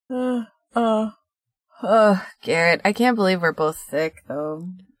Garrett, I can't believe we're both sick, though.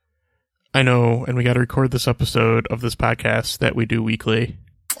 I know, and we got to record this episode of this podcast that we do weekly.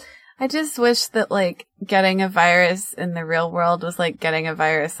 I just wish that, like, getting a virus in the real world was like getting a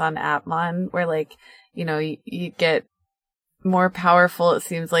virus on Atmon, where, like, you know, you get more powerful, it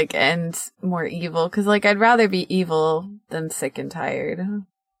seems like, and more evil. Because, like, I'd rather be evil than sick and tired.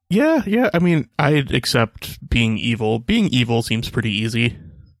 Yeah, I mean, I'd accept being evil. Being evil seems pretty easy.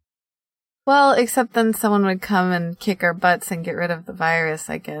 Well, except then someone would come and kick our butts and get rid of the virus,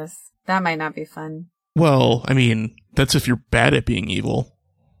 I guess. That might not be fun. Well, I mean, that's if you're bad at being evil.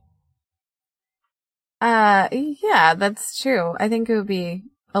 Yeah, that's true. I think it would be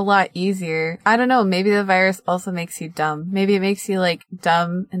a lot easier. I don't know, maybe the virus also makes you dumb. Maybe it makes you, like,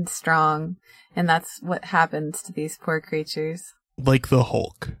 dumb and strong, and that's what happens to these poor creatures. Like the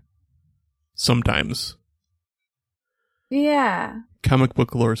Hulk. Sometimes. Yeah. Comic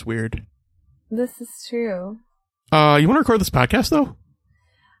book lore's weird. This is true. You want to record this podcast, though?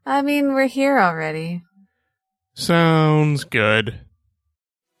 I mean, we're here already. Sounds good.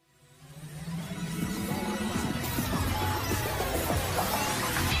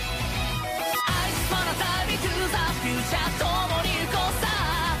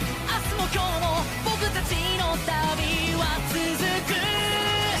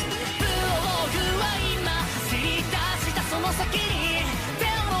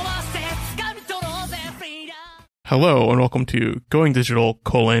 Hello, and welcome to Going Digital,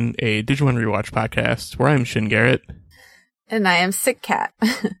 a Digimon Rewatch podcast, where I'm Shin Garrett. And I am Sick Cat.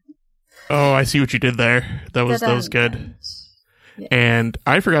 Oh, I see what you did there. That was good. Yeah. And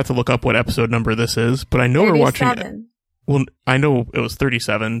I forgot to look up what episode number this is, but I know 37. We're watching... Well, I know it was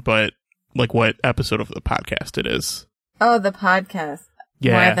 37, but, like, what episode of the podcast it is. Oh, the podcast.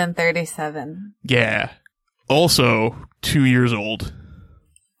 Yeah. More than 37. Yeah. Also, 2 years old.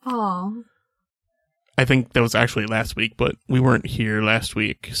 Aw. I think that was actually last week, but we weren't here last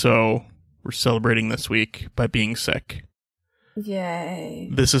week, so we're celebrating this week by being sick. Yay.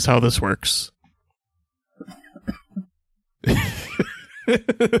 This is how this works.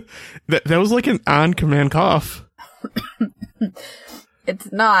 that was like an on-command cough.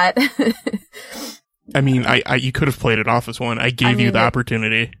 It's not. I mean, you could have played it off as one. I gave you the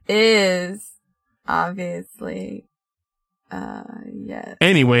opportunity. Is obviously, yes.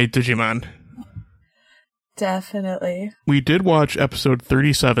 Anyway, Digimon. Definitely. We did watch episode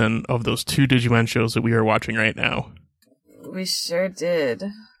 37 of those two Digimon shows that we are watching right now. We sure did.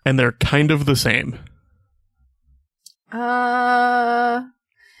 And they're kind of the same. Alright,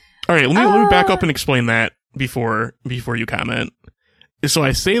 let me back up and explain that before you comment. So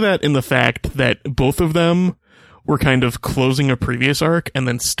I say that in the fact that both of them were kind of closing a previous arc and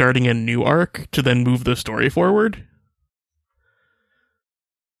then starting a new arc to then move the story forward.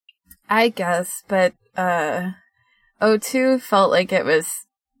 I guess, but O2 felt like it was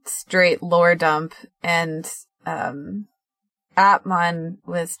straight lore dump, and Atmon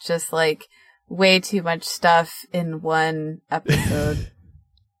was just like way too much stuff in one episode.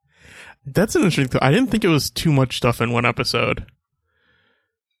 That's an interesting thought. I didn't think it was too much stuff in one episode.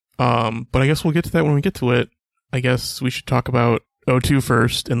 But I guess we'll get to that when we get to it. I guess we should talk about O2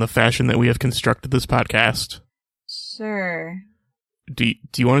 first in the fashion that we have constructed this podcast. Sure. Do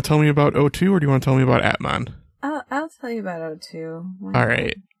you want to tell me about O2 or do you want to tell me about Atmon? I'll tell you about O2. All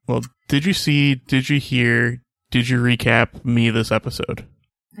right. Well, did you see, did you hear, did you recap me this episode?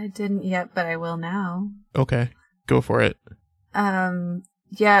 I didn't yet, but I will now. Okay. Go for it.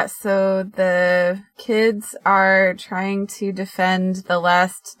 Yeah, so the kids are trying to defend the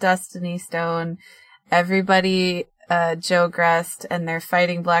last Destiny Stone. Everybody Jogressed, and they're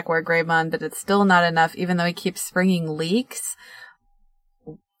fighting Black War Greymon, but it's still not enough, even though he keeps springing leaks,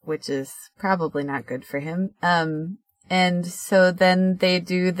 which is probably not good for him. And so then they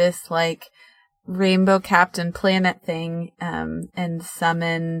do this, like, Rainbow Captain Planet thing, and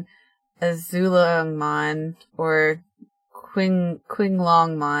summon Azulongmon, or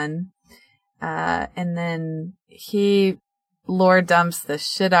Qinglongmon, and then he lore dumps the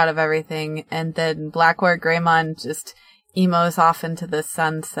shit out of everything, and then Black War Greymon just emos off into the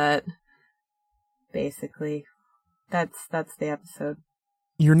sunset. Basically. That's the episode.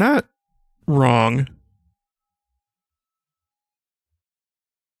 You're not wrong.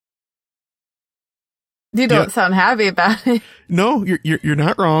 You don't sound happy about it. No, you're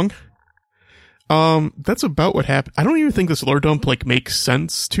not wrong. That's about what happened. I don't even think this lore dump, like, makes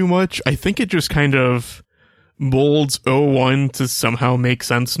sense too much. I think it just kind of molds O1 to somehow make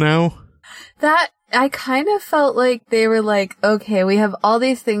sense now. That, I kind of felt like they were like, okay, we have all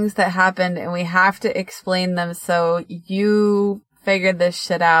these things that happened and we have to explain them, so you figured this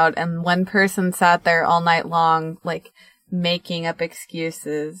shit out, and one person sat there all night long, like, making up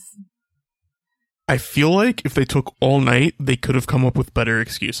excuses. I feel like if they took all night, they could have come up with better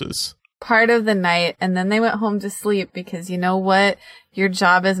excuses. Part of the night, and then they went home to sleep because you know what? Your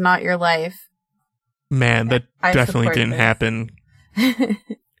job is not your life. Man, that definitely didn't happen.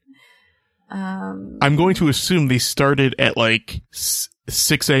 I'm going to assume they started at like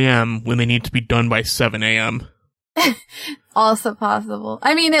 6 a.m. when they need to be done by 7 a.m. Also possible.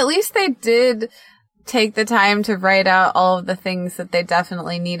 I mean, at least they did take the time to write out all of the things that they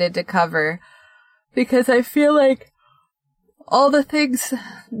definitely needed to cover. Because I feel like all the things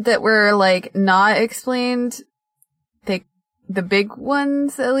that were, like, not explained, the big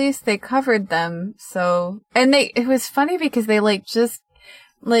ones, at least, they covered them. So, and it was funny because they, like, just,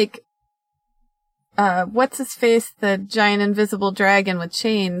 like, what's his face, the giant invisible dragon with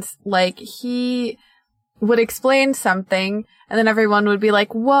chains, like, he would explain something, and then everyone would be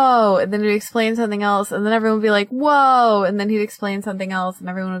like, whoa, and then he'd explain something else, and then everyone would be like, whoa, and then he'd explain something else, and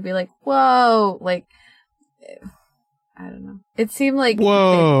everyone would be like, whoa, like, I don't know. It seemed like,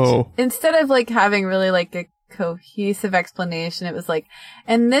 whoa, instead of, like, having really, like, a cohesive explanation, it was like,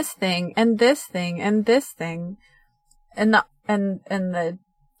 and this thing, and this thing, and this thing, and the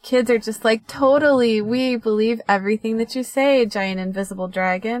kids are just like, totally, we believe everything that you say, giant invisible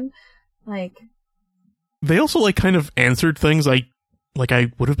dragon. Like, they also, like, kind of answered things I would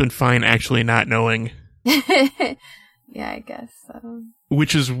have been fine actually not knowing. Yeah, I guess so.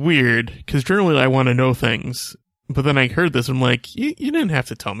 Which is weird, because generally I want to know things. But then I heard this, I'm like, you didn't have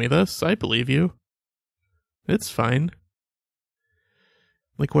to tell me this. I believe you. It's fine.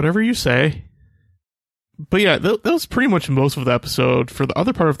 Like, whatever you say. But yeah, that was pretty much most of the episode. For the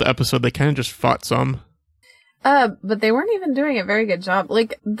other part of the episode, they kind of just fought some. But they weren't even doing a very good job.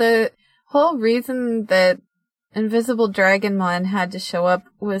 Like, the whole reason that Invisible Dragonmon had to show up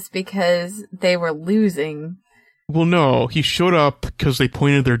was because they were losing. Well, no, he showed up because they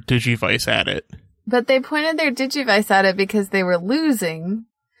pointed their Digivice at it. But they pointed their Digivice at it because they were losing.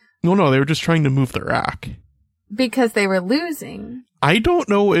 No, they were just trying to move the rock. Because they were losing. I don't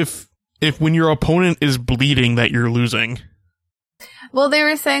know if when your opponent is bleeding that you're losing. Well, they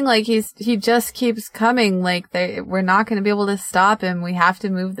were saying, like, he just keeps coming, like, we're not going to be able to stop him, we have to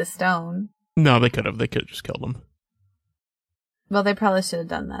move the stone. No, they could have just killed him. Well, they probably should have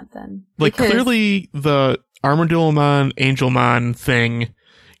done that then. Like, clearly the Armadillomon, Angelmon thing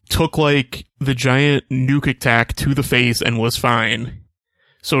took, like, the giant nuke attack to the face and was fine.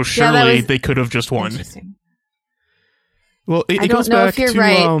 So surely they could have just won. Interesting. Well, it I goes don't know back if you're to,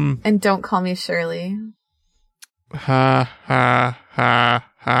 right, and don't call me Shirley. Ha, ha,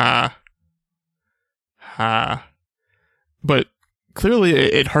 ha, ha. Ha. But clearly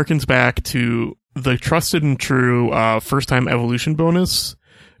it harkens back to the trusted and true first time evolution bonus,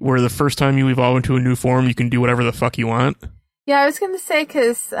 where the first time you evolve into a new form, you can do whatever the fuck you want. Yeah, I was going to say,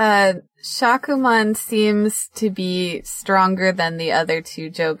 because Shakumon seems to be stronger than the other two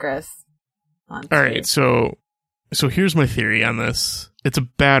Jogress monsters. Alright, so here's my theory on this. It's a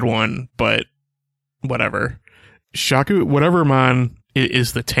bad one, but whatever. Whatevermon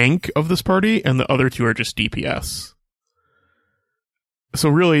is the tank of this party, and the other two are just DPS. So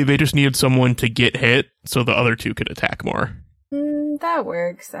really, they just needed someone to get hit, so the other two could attack more. That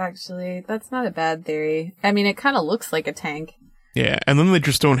works, actually. That's not a bad theory. I mean, it kind of looks like a tank. Yeah, and then they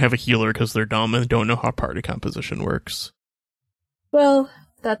just don't have a healer because they're dumb and don't know how party composition works. Well,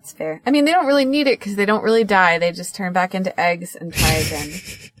 that's fair. I mean, they don't really need it because they don't really die. They just turn back into eggs and try again.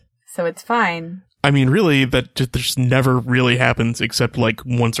 So it's fine. I mean, really, that just never really happens except, like,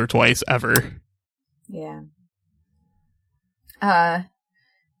 once or twice ever. Yeah. I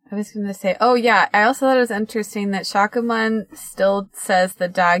was going to say, oh yeah, I also thought it was interesting that Shakumon still says the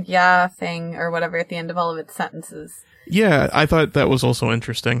Dagya thing or whatever at the end of all of its sentences. Yeah, I thought that was also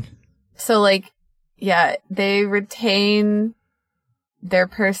interesting. So, like, yeah, they retain their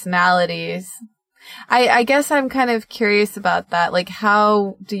personalities. I guess I'm kind of curious about that. Like,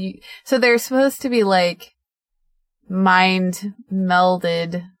 how do you... So they're supposed to be, like, mind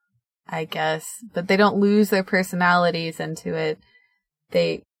melded, I guess, but they don't lose their personalities into it.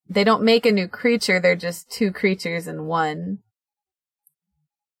 They don't make a new creature, they're just two creatures in one.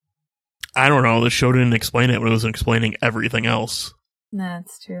 I don't know, the show didn't explain it when it was explaining everything else.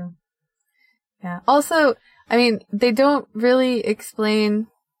 That's true. Yeah. Also, I mean, they don't really explain...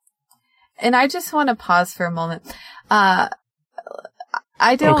 And I just want to pause for a moment. I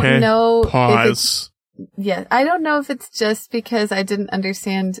don't know... Pause. I don't know if it's just because I didn't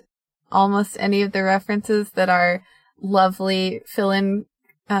understand almost any of the references that our lovely fill-in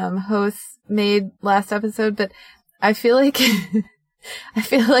hosts made last episode, but I feel like I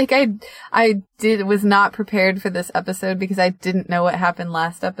feel like was not prepared for this episode because I didn't know what happened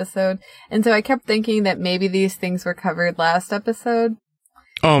last episode. And so I kept thinking that maybe these things were covered last episode.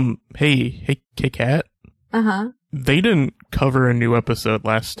 Hey, Kat. Uh-huh. They didn't cover a new episode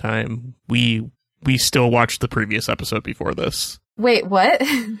last time. We still watched the previous episode before this. Wait, what?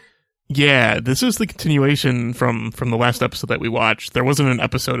 Yeah, this is the continuation from the last episode that we watched. There wasn't an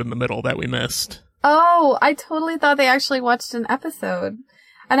episode in the middle that we missed. Oh, I totally thought they actually watched an episode.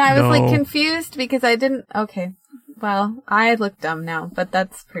 And I was like confused because I didn't. Okay. Well, I look dumb now, but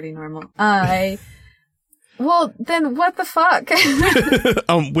that's pretty normal. Well, then what the fuck?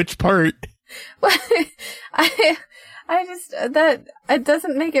 Which part? I just, that, it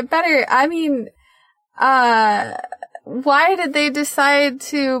doesn't make it better. I mean, why did they decide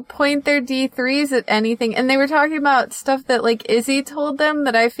to point their D3s at anything? And they were talking about stuff that, like, Izzy told them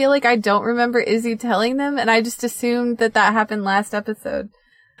that I feel like I don't remember Izzy telling them, and I just assumed that happened last episode.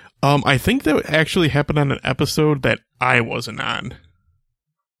 I think that actually happened on an episode that I wasn't on.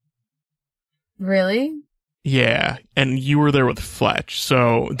 Really? Yeah, and you were there with Fletch,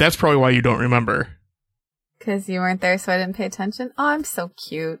 so that's probably why you don't remember. Because you weren't there, so I didn't pay attention? Oh, I'm so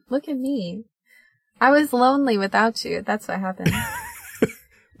cute. Look at me. I was lonely without you. That's what happened.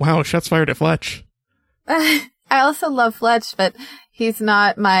 Wow, shots fired at Fletch. I also love Fletch, but he's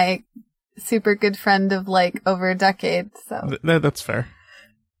not my super good friend of, like, over a decade, so. That's fair.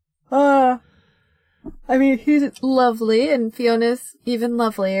 I mean, he's lovely, and Fiona's even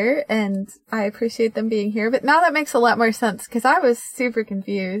lovelier, and I appreciate them being here, but now that makes a lot more sense, because I was super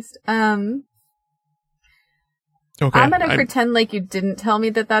confused. Okay, I'm gonna pretend like you didn't tell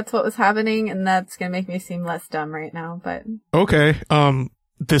me that that's what was happening, and that's gonna make me seem less dumb right now, but... Okay,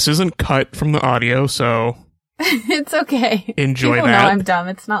 this isn't cut from the audio, so... It's okay. Enjoy People that. know I'm dumb,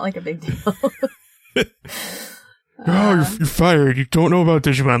 it's not like a big deal. Oh, you're fired. You don't know about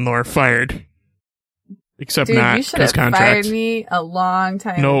Digimon lore. Fired. Except dude, not, you should because have contract. fired me a long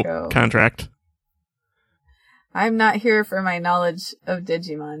time No, ago. contract. I'm not here for my knowledge of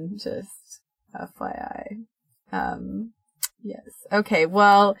Digimon, just FYI. Yes. Okay,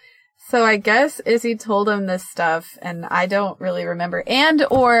 well, so I guess Izzy told him this stuff, and I don't really remember. And,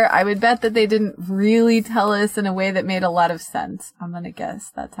 or, I would bet that they didn't really tell us in a way that made a lot of sense. I'm gonna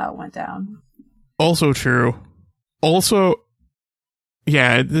guess that's how it went down. Also true. Also,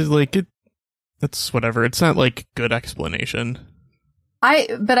 yeah, that's whatever. It's not, like, good explanation.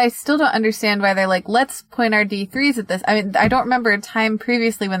 But I still don't understand why they're like, let's point our D3s at this. I mean, I don't remember a time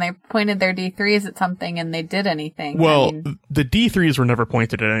previously when they pointed their D3s at something and they did anything. Well, the D3s were never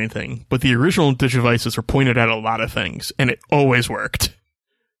pointed at anything, but the original Digivices were pointed at a lot of things, and it always worked.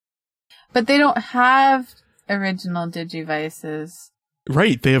 But they don't have original Digivices.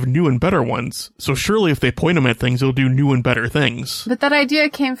 Right, they have new and better ones. So surely if they point them at things, they'll do new and better things. But that idea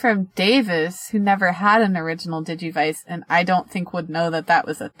came from Davis, who never had an original Digivice, and I don't think would know that that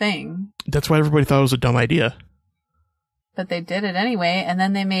was a thing. That's why everybody thought it was a dumb idea. But they did it anyway, and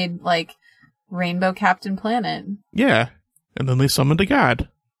then they made, like, Rainbow Captain Planet. Yeah, and then they summoned a god.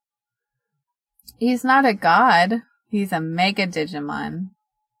 He's not a god. He's a Mega Digimon.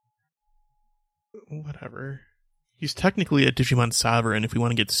 Whatever. He's technically a Digimon Sovereign if we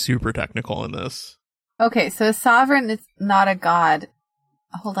want to get super technical in this. Okay, so a Sovereign is not a god.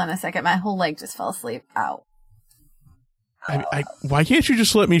 Hold on a second, my whole leg just fell asleep. Ow. Why can't you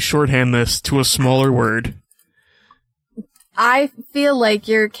just let me shorthand this to a smaller word? I feel like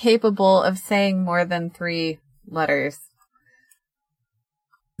you're capable of saying more than 3 letters.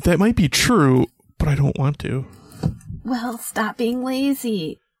 That might be true, but I don't want to. Well, stop being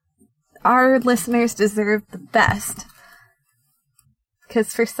lazy. Our listeners deserve the best.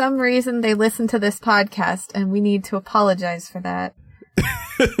 Because for some reason they listen to this podcast, and we need to apologize for that.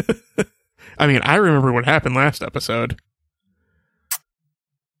 I mean, I remember what happened last episode.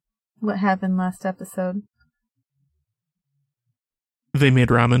 What happened last episode? They made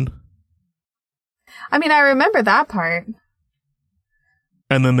ramen. I mean, I remember that part.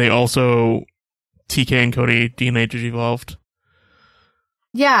 And then they also, TK and Cody DNA Digivolved.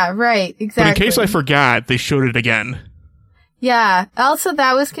 Yeah, right, exactly. But in case I forgot, they showed it again. Yeah. Also,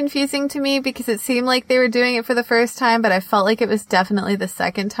 that was confusing to me because it seemed like they were doing it for the first time, but I felt like it was definitely the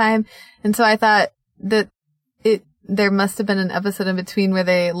second time. And so I thought that there must have been an episode in between where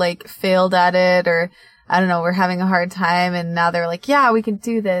they, like, failed at it, or, I don't know, were having a hard time, and now they're like, yeah, we can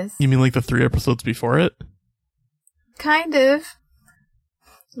do this. You mean like the 3 episodes before it? Kind of.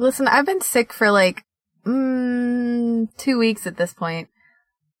 Listen, I've been sick for, like, 2 weeks at this point.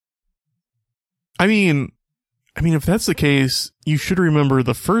 I mean, if that's the case, you should remember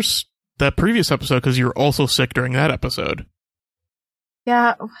that previous episode because you were also sick during that episode.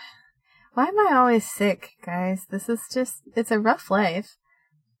 Yeah. Why am I always sick, guys? This is just, it's a rough life.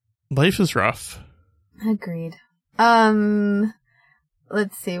 Life is rough. Agreed.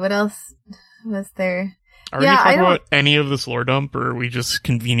 Let's see, what else was there? Are we going to talk about any of this lore dump, or are we just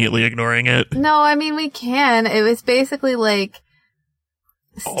conveniently ignoring it? No, I mean, we can. It was basically like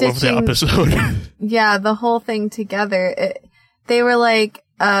all of the episode. Yeah, the whole thing together. They were like,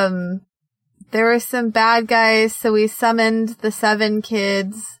 there were some bad guys, so we summoned the 7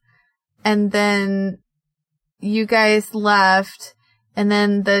 kids, and then you guys left, and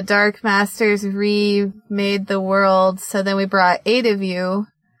then the Dark Masters remade the world, so then we brought 8 of you.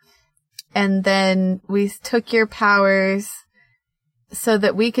 And then we took your powers so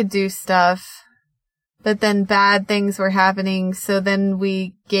that we could do stuff. But then bad things were happening. So then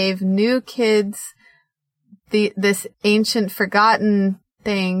we gave new kids this ancient forgotten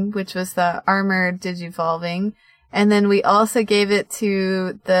thing, which was the armor digivolving. And then we also gave it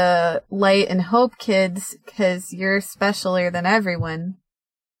to the light and hope kids because you're specialer than everyone.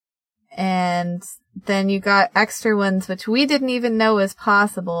 And then you got extra ones, which we didn't even know was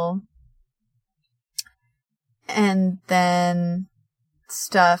possible. And then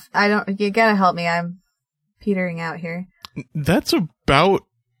stuff. You gotta help me. I'm petering out here. That's about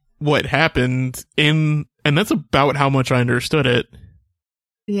what happened and that's about how much I understood it.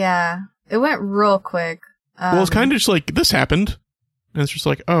 Yeah. It went real quick. Well, it's kind of just like, this happened. And it's just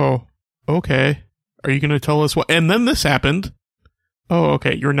like, oh, okay. Are you gonna tell us what? And then this happened. Oh,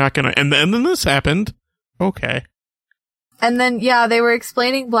 okay. You're not gonna. And then this happened. Okay. And then, yeah, they were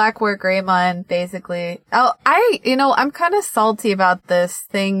explaining Black War Greymon, basically. I'm kind of salty about this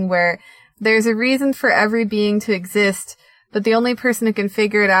thing where there's a reason for every being to exist, but the only person who can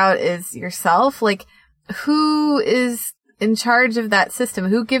figure it out is yourself. Like, who is in charge of that system?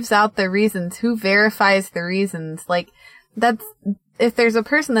 Who gives out the reasons? Who verifies the reasons? Like, if there's a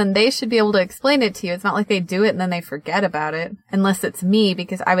person, then they should be able to explain it to you. It's not like they do it and then they forget about it. Unless it's me,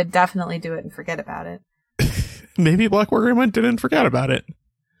 because I would definitely do it and forget about it. Maybe Black War Greymon didn't forget about it.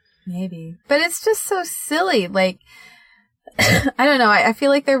 Maybe. But it's just so silly. Like, I don't know. I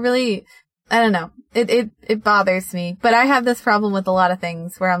feel like they're really, I don't know. It bothers me. But I have this problem with a lot of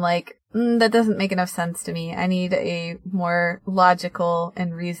things where I'm like, that doesn't make enough sense to me. I need a more logical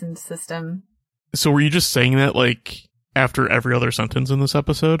and reasoned system. So were you just saying that, like, after every other sentence in this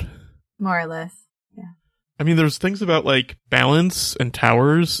episode? More or less, yeah. I mean, there's things about, like, balance and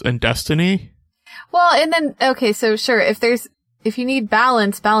towers and destiny. Well, and then, okay, so sure, if you need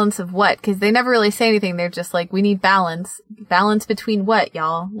balance of what? Because they never really say anything. They're just like, we need balance. Balance between what,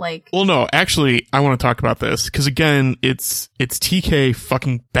 y'all? Like. Well, no, actually, I want to talk about this. Because again, it's TK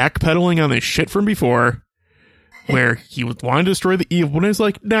fucking backpedaling on this shit from before. Where he wanted to destroy the evil. And it's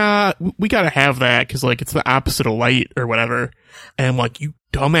like, nah, we gotta have that. Because, like, it's the opposite of light or whatever. And I'm like, you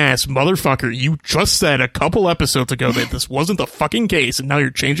dumbass motherfucker. You just said a couple episodes ago that this wasn't the fucking case. And now you're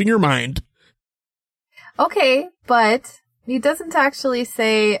changing your mind. Okay, but he doesn't actually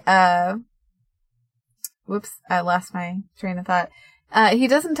say, whoops, I lost my train of thought. He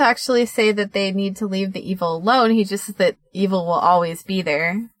doesn't actually say that they need to leave the evil alone. He just says that evil will always be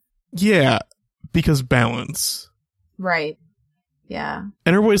there. Yeah, because balance. Right. Yeah.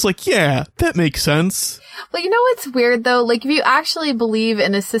 And everybody's like, yeah, that makes sense. Well, you know what's weird, though? Like, if you actually believe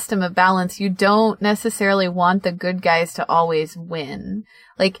in a system of balance, you don't necessarily want the good guys to always win.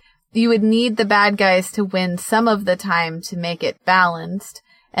 Like, you would need the bad guys to win some of the time to make it balanced.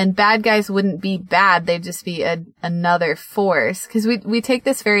 And bad guys wouldn't be bad. They'd just be another force. Because we take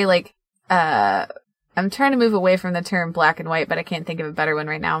this very, like, I'm trying to move away from the term black and white, but I can't think of a better one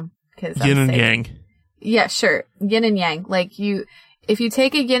right now. Yin and yang. Yeah, sure. Yin and yang. Like, if you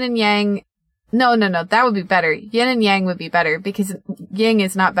take a yin and yang, no, that would be better. Yin and yang would be better because yin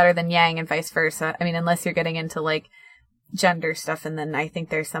is not better than yang and vice versa. I mean, unless you're getting into, like, gender stuff, and then I think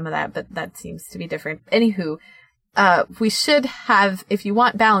there's some of that, but that seems to be different. Anywho, we should have, if you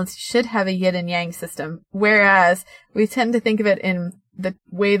want balance, you should have a yin and yang system, whereas we tend to think of it in the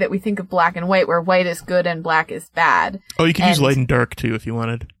way that we think of black and white, where white is good and black is bad. Oh, you can use light and dark, too, if you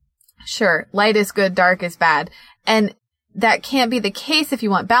wanted. Sure, light is good, dark is bad. And that can't be the case if you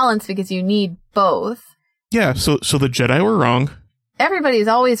want balance, because you need both. Yeah, so the Jedi were wrong. Everybody's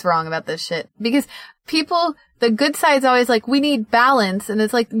always wrong about this shit, because the good side's always like, we need balance, and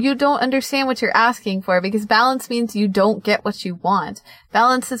it's like, you don't understand what you're asking for, because balance means you don't get what you want.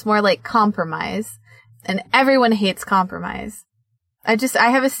 Balance is more like compromise, and everyone hates compromise. I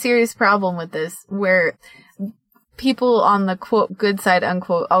have a serious problem with this, where people on the quote good side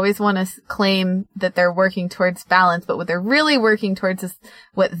unquote always want to claim that they're working towards balance, but what they're really working towards is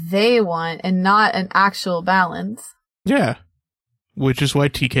what they want and not an actual balance. Yeah. which is why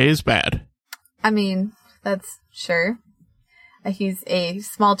TK is bad. I mean, that's sure. He's a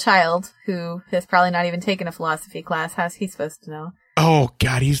small child who has probably not even taken a philosophy class. How's he supposed to know? Oh,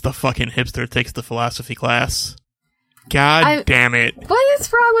 God, he's the fucking hipster that takes the philosophy class. God damn it. What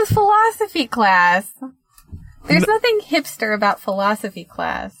is wrong with philosophy class? There's nothing hipster about philosophy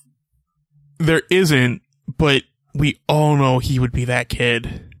class. There isn't, but we all know he would be that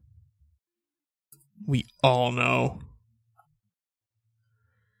kid. We all know.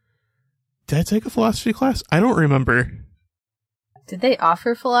 Did I take a philosophy class? I don't remember. Did they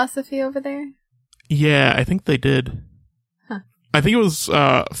offer philosophy over there? Yeah, I think they did. Huh. I think it was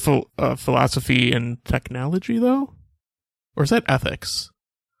philosophy and technology, though? Or is that ethics?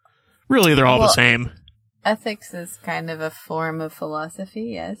 Really, they're all the same. Ethics is kind of a form of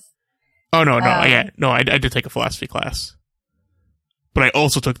philosophy, yes. Oh, no, I did take a philosophy class. But I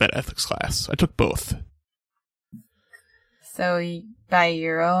also took that ethics class. I took both. So, by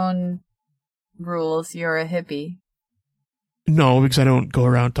your own rules, you're a hippie. No, because I don't go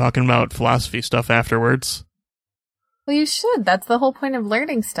around talking about philosophy stuff afterwards. Well, you should. That's the whole point of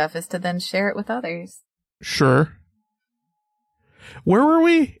learning stuff, is to then share it with others. Sure. Where were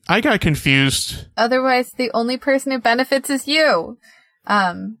we? I got confused. Otherwise, the only person who benefits is you.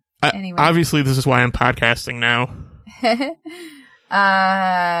 Anyway. Obviously, this is why I'm podcasting now.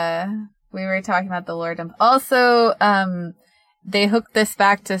 We were talking about the Lordom. Also, they hooked this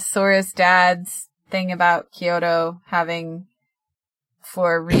back to Sora's dad's thing about Kyoto having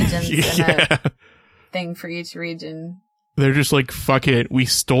 4 regions and a thing for each region. They're just like, fuck it. We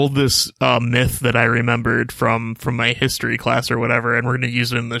stole this myth that I remembered from my history class or whatever, and we're going to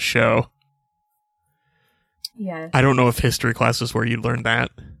use it in this show. Yes. I don't know if history class is where you learned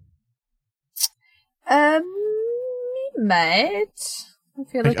that. Might.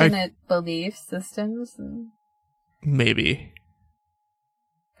 If you're looking at belief systems. Maybe.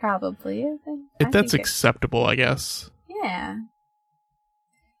 Probably. If that's acceptable, I guess. Yeah.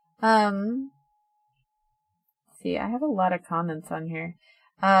 See, I have a lot of comments on here.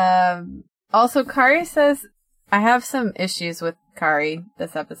 Also, Kari says, I have some issues with Kari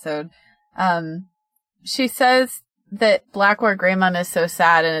this episode. She says that Blackwar Greymon is so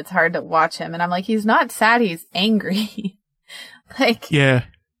sad and it's hard to watch him. And I'm like, he's not sad, he's angry. Like, yeah.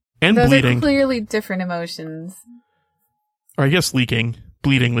 And those bleeding. are clearly different emotions. Or I guess leaking.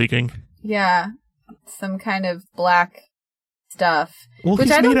 Bleeding, leaking. Yeah. Some kind of black stuff. Well, he's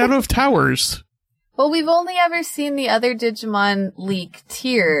made out of towers. Well, we've only ever seen the other Digimon leak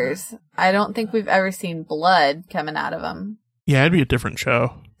tears. I don't think we've ever seen blood coming out of them. Yeah, it'd be a different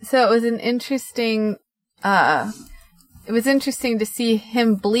show. So it was an interesting, it was interesting to see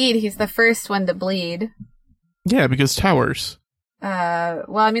him bleed. He's the first one to bleed. Yeah, because towers.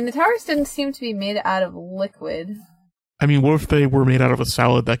 Well, I mean, the towers didn't seem to be made out of liquid. I mean, what if they were made out of a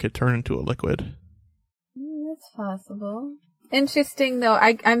solid that could turn into a liquid? That's possible. Interesting, though.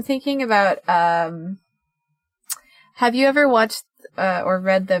 I'm thinking about, have you ever watched or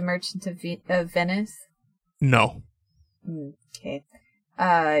read The Merchant of Venice? No. Okay.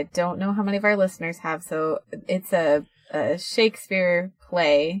 I don't know how many of our listeners have, so it's a Shakespeare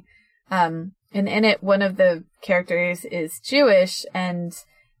play. And in it, one of the characters is Jewish, and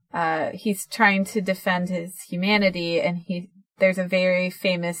he's trying to defend his humanity, and there's a very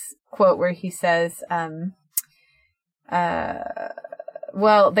famous quote where he says,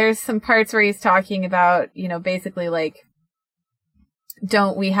 well, there's some parts where he's talking about, basically like,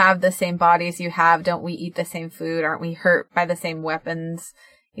 don't we have the same bodies you have? Don't we eat the same food? Aren't we hurt by the same weapons?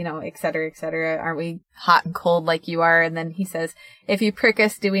 Et cetera, et cetera. Aren't we hot and cold like you are? And then he says, if you prick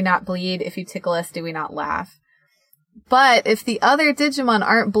us, do we not bleed? If you tickle us, do we not laugh? But if the other Digimon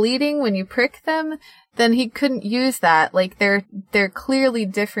aren't bleeding when you prick them, then he couldn't use that. Like, they're clearly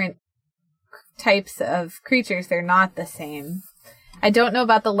different types of creatures. They're not the same. I don't know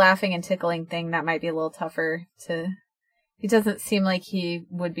about the laughing and tickling thing. That might be a little tougher to... He doesn't seem like he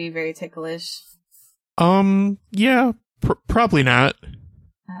would be very ticklish. Yeah, probably not.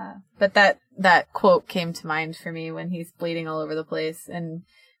 But that quote came to mind for me when he's bleeding all over the place and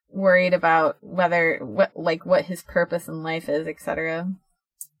worried about what his purpose in life is, etc.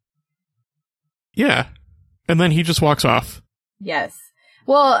 Yeah. And then he just walks off. Yes.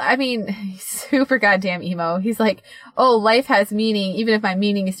 Well, I mean, he's super goddamn emo. He's like, oh, life has meaning, even if my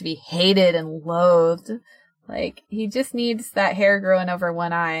meaning is to be hated and loathed. Like, he just needs that hair growing over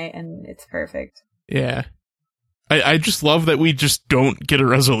one eye, and it's perfect. Yeah. I just love that we just don't get a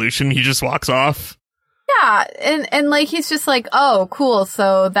resolution. He just walks off. Yeah, and like, he's just like, oh, cool,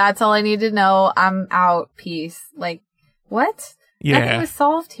 so that's all I need to know. I'm out. Peace. Like, what? Yeah. Nothing was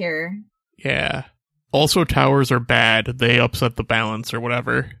solved here. Yeah. Also, towers are bad. They upset the balance or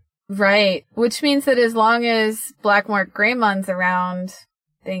whatever. Right. Which means that as long as Blackmore Greymon's around,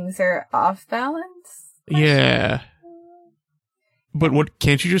 things are off balance? Yeah. But what,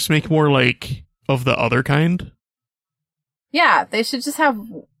 can't you just make more, like, of the other kind? Yeah, they should just have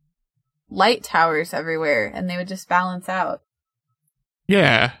light towers everywhere, and they would just balance out.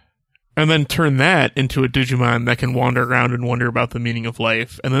 Yeah. And then turn that into a Digimon that can wander around and wonder about the meaning of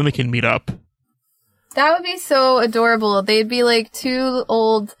life, and then they can meet up. That would be so adorable. They'd be like two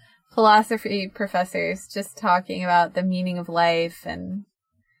old philosophy professors just talking about the meaning of life and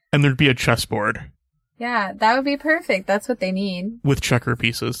there'd be a chessboard. Yeah, that would be perfect. That's what they need. With checker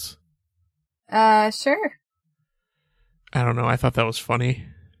pieces. Sure. I don't know. I thought that was funny.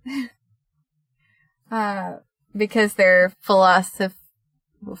 Because they're philosophical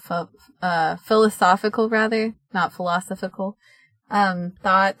rather, not philosophical.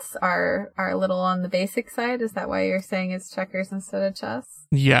 Thoughts are a little on the basic side. Is that why you're saying it's checkers instead of chess?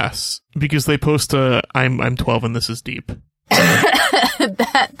 Yes, because they post I'm 12 and this is deep.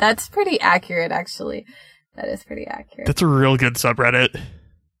 That's pretty accurate, actually. That is pretty accurate. That's a real good subreddit.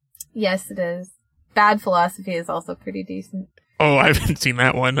 Yes, it is. Bad Philosophy is also pretty decent. Oh, I haven't seen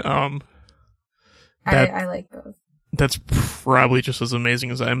that one. I like those. That's probably just as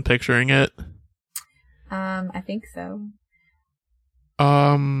amazing as I'm picturing it. I think so.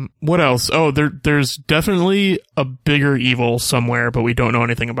 What else? Oh, there's definitely a bigger evil somewhere, but we don't know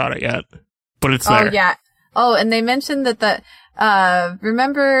anything about it yet. But it's there. Oh, yeah. Oh, and they mentioned that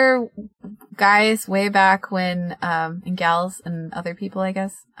remember guys way back when, and gals and other people, I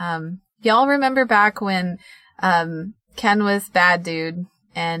guess, y'all remember back when, Ken was bad dude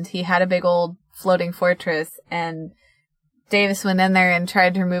and he had a big old floating fortress and Davis went in there and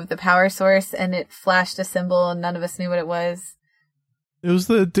tried to remove the power source and it flashed a symbol and none of us knew what it was. It was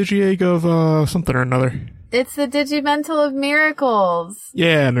the Digi-Egg of, something or another. It's the Digimental of Miracles.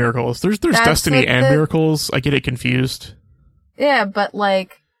 Yeah, Miracles. There's Destiny and Miracles. I get it confused. Yeah, but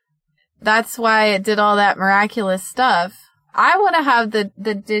that's why it did all that miraculous stuff. I want to have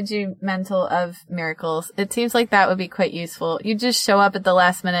the Digimental of Miracles. It seems like that would be quite useful. You just show up at the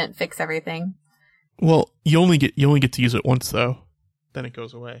last minute and fix everything. Well, you only get to use it once though. Then it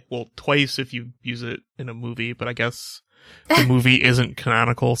goes away. Well, twice if you use it in a movie, but I guess the movie isn't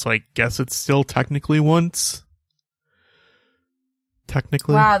canonical, so I guess it's still technically once.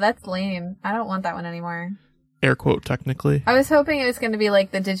 Technically. Wow, that's lame. I don't want that one anymore. Air quote, technically. I was hoping it was going to be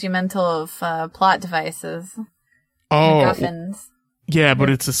like the Digimental of plot devices. Oh. MacGuffins. Yeah, but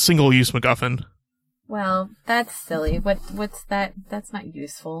it's a single-use MacGuffin. Well, that's silly. What's that? That's not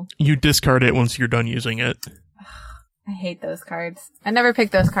useful. You discard it once you're done using it. I hate those cards. I never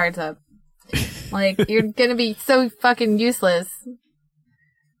pick those cards up. Like, you're gonna be so fucking useless.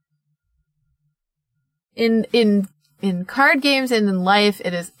 In card games and in life,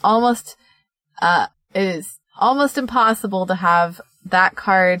 it is almost impossible to have that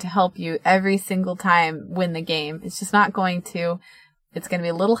card to help you every single time win the game. It's just not going to. It's gonna be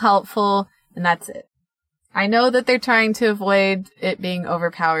a little helpful, and that's it. I know that they're trying to avoid it being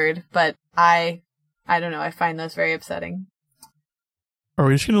overpowered, but I don't know, I find those very upsetting. Are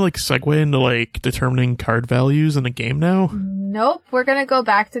we just gonna segue into determining card values in a game now? Nope, we're gonna go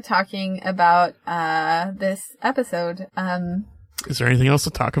back to talking about this episode. Is there anything else to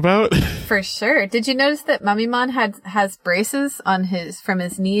talk about? For sure. Did you notice that Mummymon has braces on from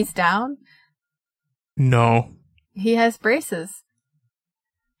his knees down? No. He has braces.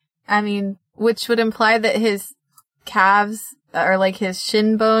 I mean, which would imply that his calves or his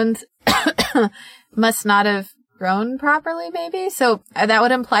shin bones must not have grown properly, maybe? So that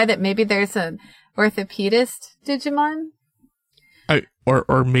would imply that maybe there's an orthopedist Digimon?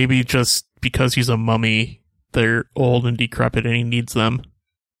 Or maybe just because he's a mummy, they're old and decrepit and he needs them.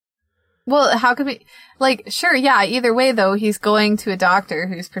 Well, how could we... sure, yeah, either way, though, he's going to a doctor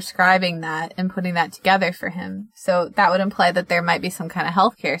who's prescribing that and putting that together for him. So that would imply that there might be some kind of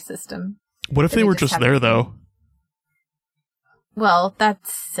healthcare system. What if they were just there, though? Well,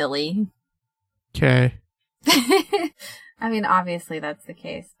 that's silly. Okay. I mean, obviously that's the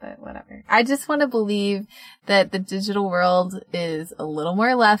case, but whatever. I just want to believe that the digital world is a little more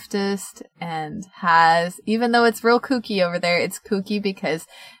leftist and even though it's real kooky over there, it's kooky because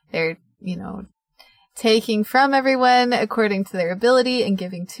they're, taking from everyone according to their ability and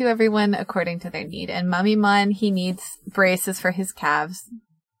giving to everyone according to their need. And Mummymon, he needs braces for his calves.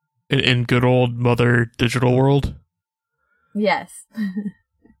 In good old mother digital world? Yes.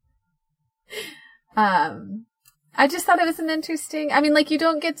 I just thought it was an interesting... I mean, you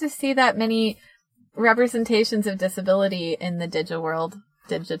don't get to see that many representations of disability in the digital world.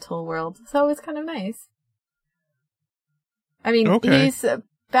 digital world. So it's kind of nice. I mean, Okay. he's a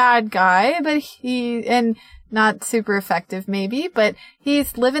bad guy, but and not super effective maybe, but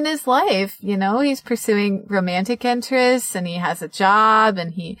he's living his life, you know, he's pursuing romantic interests and he has a job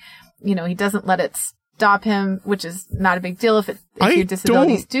and he doesn't let it stop him, which is not a big deal if your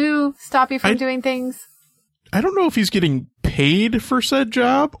disabilities do stop you from doing things. I don't know if he's getting paid for said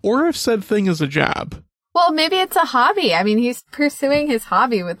job or if said thing is a job. Well, maybe it's a hobby. I mean, he's pursuing his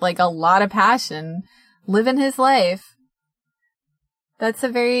hobby with like a lot of passion, living his life. That's a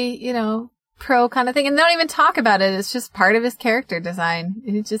very, pro kind of thing. And they don't even talk about it. It's just part of his character design.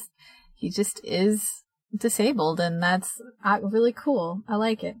 He just is disabled, and that's really cool. I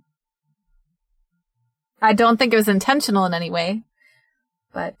like it. I don't think it was intentional in any way,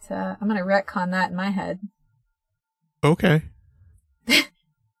 but I'm going to retcon that in my head. Okay.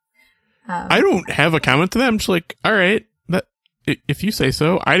 I don't have a comment to that. I'm just like, all right, if you say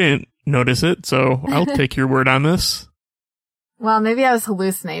so. I didn't notice it, so I'll take your word on this. Well, maybe I was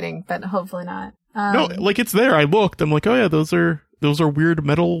hallucinating, but hopefully not. No, like it's there. I looked. I'm like, oh yeah, those are weird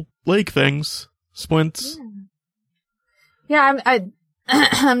metal leg things, splints. Yeah,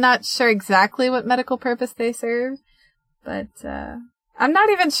 I'm not sure exactly what medical purpose they serve, but I'm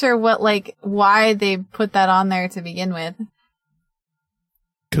not even sure why they put that on there to begin with.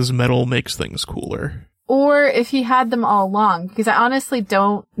 Because metal makes things cooler. Or if he had them all along, because I honestly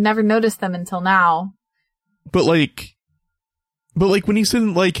never noticed them until now. But when he's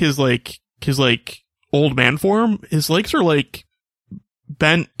in his old man form, his legs are like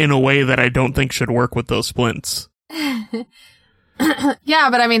bent in a way that I don't think should work with those splints. Yeah,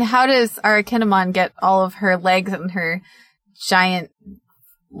 but I mean, how does Arakinemon get all of her legs and her giant,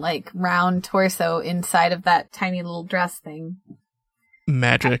 round torso inside of that tiny little dress thing?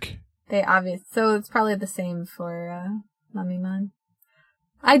 Magic. So it's probably the same for Mamimon.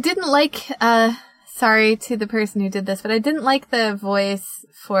 I didn't like, sorry to the person who did this, but I didn't like the voice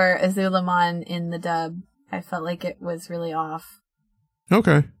for Azulamon in the dub. I felt like it was really off.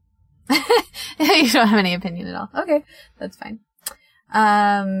 Okay. You don't have any opinion at all. Okay, that's fine.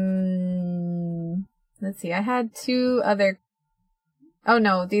 Let's see. I had two other. Oh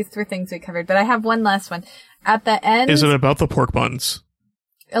no, these were things we covered, but I have one last one. At the end. Is it about the pork buns?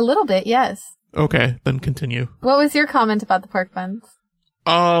 A little bit, yes. Okay, then continue. What was your comment about the pork buns?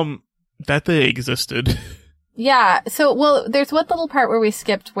 That they existed. Yeah. So, well, there's one little part where we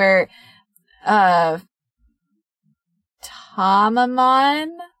skipped where, Tamamon?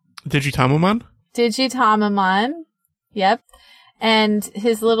 Digitamamon. Yep. And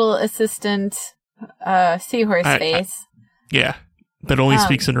his little assistant, Seahorse Face. Yeah. That only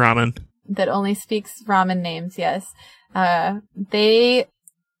speaks in ramen. That only speaks ramen names, yes.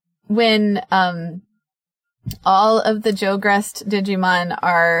 When all of the Jogrest Digimon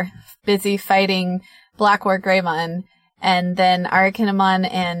are busy fighting Black War Greymon, and then Arakinemon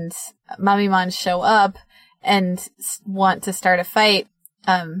and Mamimon show up and want to start a fight,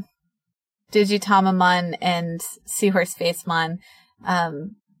 Digitamamon and Seahorse Facemon,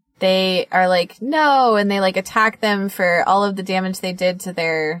 they are like, no, and they attack them for all of the damage they did to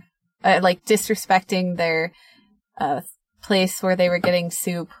their, disrespecting their place where they were getting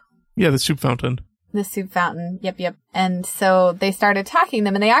soup. Yeah, the soup fountain. The soup fountain. Yep. And so they start attacking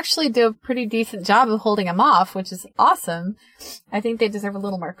them, and they actually do a pretty decent job of holding them off, which is awesome. I think they deserve a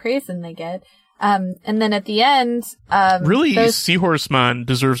little more praise than they get. And then at the end, Seahorsemon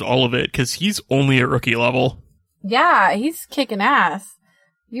deserves all of it because he's only at rookie level. Yeah, he's kicking ass.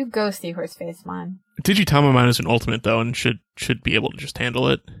 You go, Seahorse Facemon. Digitamamon is an ultimate though, and should be able to just handle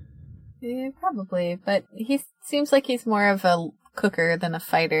it. Yeah, probably, but he seems like he's more of a cooker than a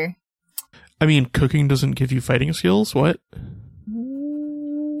fighter. I mean, cooking doesn't give you fighting skills? What?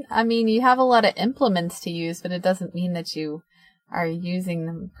 I mean, you have a lot of implements to use, but it doesn't mean that you are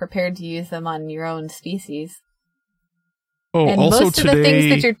prepared to use them on your own species. Oh, and also most of the things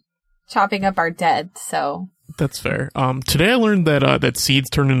that you're chopping up are dead, so... That's fair. Today I learned that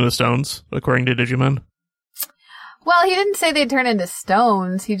seeds turn into stones, according to Digimon. Well, he didn't say they'd turn into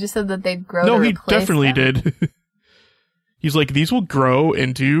stones. He just said that they'd grow to replace them. No, he definitely did. He's like, these will grow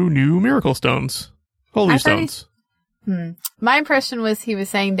into new miracle stones. Holy stones. My impression was he was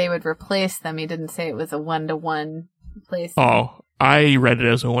saying they would replace them. He didn't say it was a 1-to-1 replacement. Oh, I read it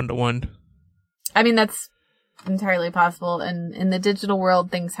as a 1-to-1. I mean, that's entirely possible. And in the digital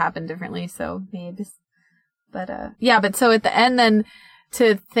world, things happen differently, so maybe. But, but so at the end then,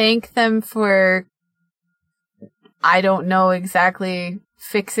 to thank them for, I don't know exactly,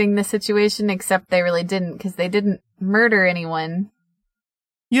 fixing the situation, except they really didn't, because they didn't murder anyone.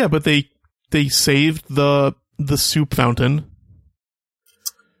 Yeah, but they saved the soup fountain.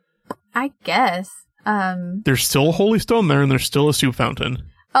 I guess. There's still a holy stone there, and there's still a soup fountain.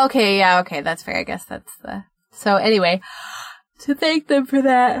 Okay, yeah, okay, that's fair. I guess that's the... So anyway, to thank them for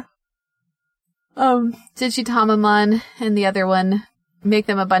that, Digitamamon and the other one make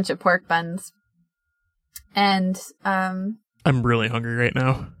them a bunch of pork buns. And, I'm really hungry right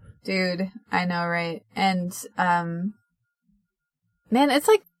now. Dude, I know, right? And, man, it's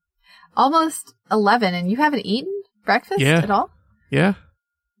like almost 11 and you haven't eaten breakfast at all? Yeah.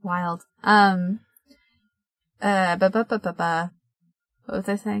 Wild. What was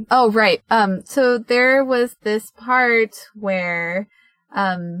I saying? Oh, right. So there was this part where,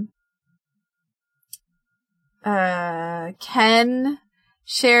 Ken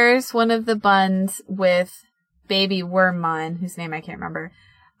shares one of the buns with Baby Wormmon, whose name I can't remember.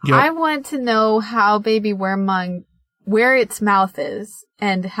 Yep. I want to know how Baby Wormmon, where its mouth is,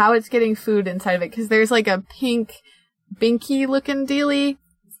 and how it's getting food inside of it, because there's like a pink, binky looking dealy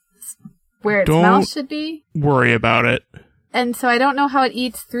where its mouth should be. Worry about it. And so I don't know how it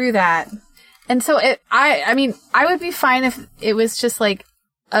eats through that. And so I mean, I would be fine if it was just like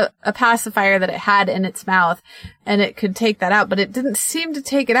a pacifier that it had in its mouth and it could take that out, but it didn't seem to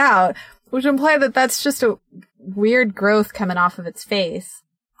take it out, which implied that that's just a weird growth coming off of its face.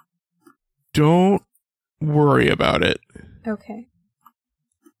 Don't worry about it. Okay.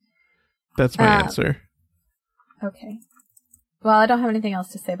 That's my answer. Okay. Well, I don't have anything else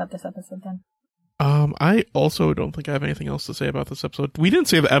to say about this episode then. I also don't think I have anything else to say about this episode. We didn't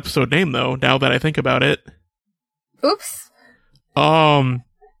say the episode name though, now that I think about it. Oops.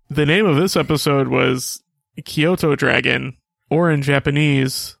 The name of this episode was Kyoto Dragon, or in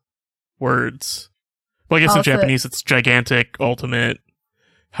Japanese words. Well, I guess in Japanese it's gigantic, ultimate,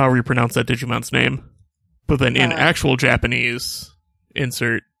 however you pronounce that Digimon's name. But then in actual Japanese,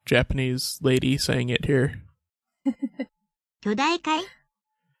 insert Japanese lady saying it here.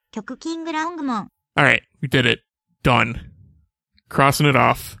 Alright, we did it. Done. Crossing it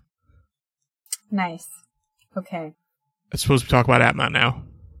off. Nice. Okay. I suppose we talk about Atmon now.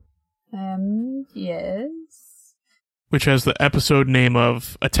 Yes. Which has the episode name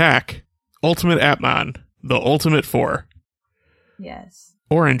of Attack, Ultimate Atmon, the Ultimate 4. Yes.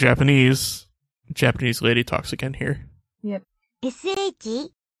 Or in Japanese lady talks again here. Yep.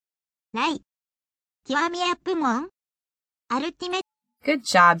 Good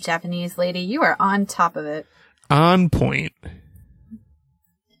job, Japanese lady. You are on top of it. On point.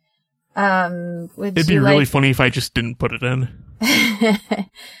 It'd be really funny if I just didn't put it in.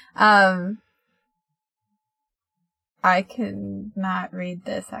 I can not read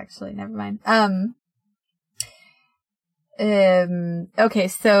this actually. Never mind. Okay,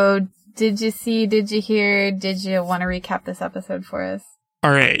 so did you see, did you hear, did you want to recap this episode for us?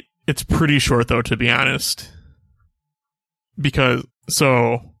 Alright. It's pretty short though, to be honest. Because,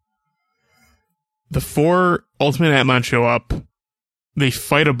 so, the 4 Ultimate Atmon show up, they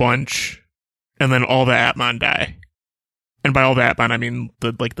fight a bunch, and then all the Atmon die. And by all the Atmon, I mean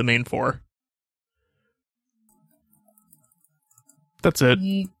the main 4. That's it.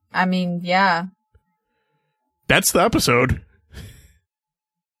 I mean, yeah. That's the episode.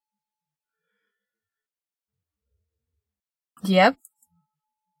 Yep.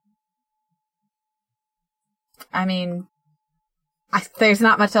 I mean, there's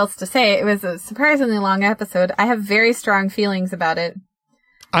not much else to say. It was a surprisingly long episode. I have very strong feelings about it.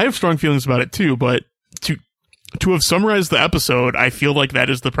 I have strong feelings about it too, but to have summarized the episode, I feel like that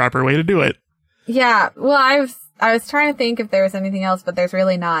is the proper way to do it. Yeah, well, I was trying to think if there was anything else, but there's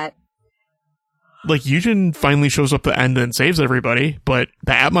really not. Like, Yujin finally shows up at the end and saves everybody, but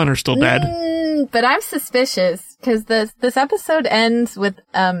the Atmon are still dead. But I'm suspicious, because this episode ends with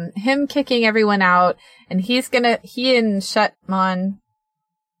him kicking everyone out, and he and Shutmon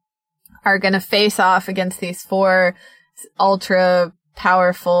are gonna face off against these 4 ultra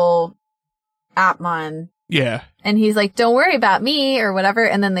powerful Atmon. Yeah. And he's like, don't worry about me, or whatever,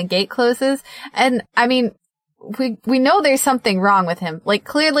 and then the gate closes. And, I mean, we know there's something wrong with him. Like,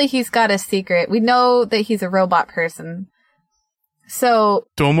 clearly he's got a secret. We know that he's a robot person. So...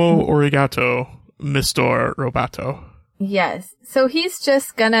 Domo arigato, Mr. Roboto. Yes. So he's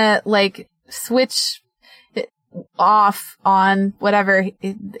just gonna, like, switch off on whatever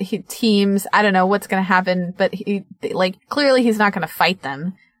he teams. I don't know what's gonna happen, but clearly he's not gonna fight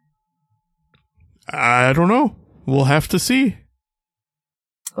them. I don't know. We'll have to see.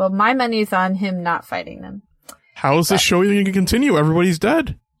 Well, my money's on him not fighting them. How is this show going to continue? Everybody's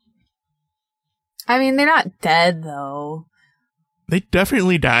dead. I mean, they're not dead, though. They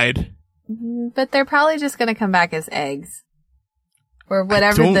definitely died. But they're probably just going to come back as eggs. Or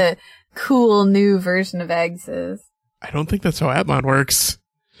whatever the cool new version of eggs is. I don't think that's how Atmon works.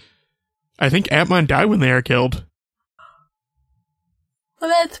 I think Atmon died when they are killed. Well,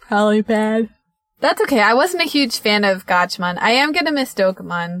 that's probably bad. That's okay. I wasn't a huge fan of Gachmon. I am gonna miss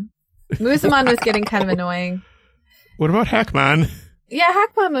Dokkamon. Muzamon was getting kind of annoying. What about Hackmon? Yeah,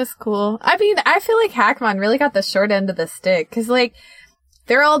 Hackmon was cool. I mean, I feel like Hackmon really got the short end of the stick, because, like,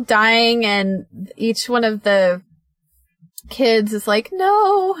 they're all dying, and each one of the kids is like,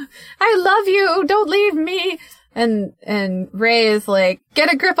 no, I love you, don't leave me. And Ray is like,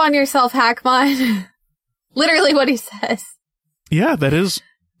 get a grip on yourself, Hackmon. Literally what he says. Yeah, that is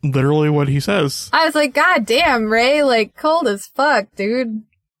literally what he says. I was like, God damn, Ray, like, cold as fuck, dude.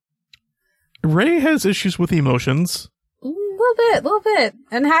 Ray has issues with emotions. A little bit.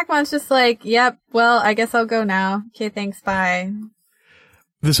 And Hackmon's just like, yep, well, I guess I'll go now. Okay, thanks, bye.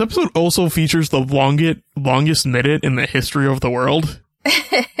 This episode also features the longest minute in the history of the world.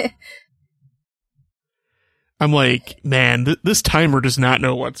 I'm like, man, this timer does not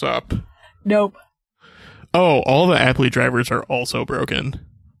know what's up. Nope. Oh, all the Apply drivers are also broken.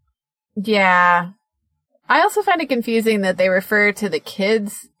 Yeah. I also find it confusing that they refer to the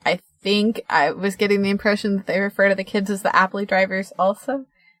kids. I think I was getting the impression that they refer to the kids as the Apply drivers also.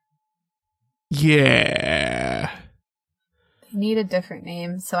 Yeah. They need a different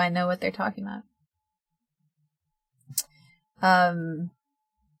name so I know what they're talking about.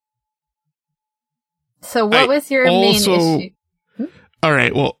 So what was your main issue? All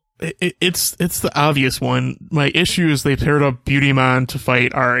right, well, it's the obvious one. My issue is they paired up Beautymon to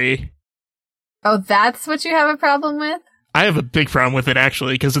fight Ari. Oh, that's what you have a problem with? I have a big problem with it,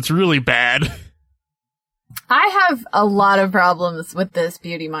 actually, because it's really bad. I have a lot of problems with this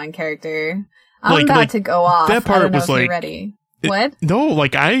Beautymon character. I'm about to go off. That part I don't know was if you're like... ready. What? No,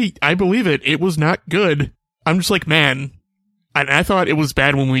 like, I believe it. It was not good. I'm just like, man. And I thought it was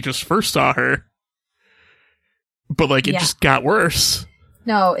bad when we just first saw her. But, like, it just got worse.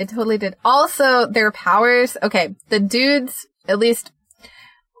 No, it totally did. Also, their powers... Okay, the dudes, at least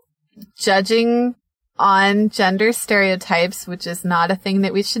judging on gender stereotypes, which is not a thing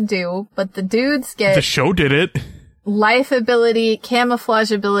that we should do, but the dudes get... The show did it. Life ability,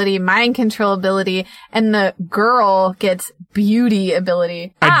 camouflage ability, mind control ability, and the girl gets beauty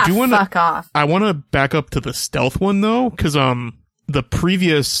ability. Fuck off. I want to back up to the stealth one, though, because, the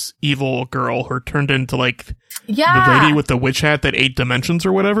previous evil girl who turned into, like, the lady with the witch hat that ate dimensions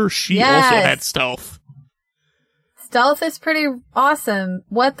or whatever, she also had stealth. Stealth is pretty awesome.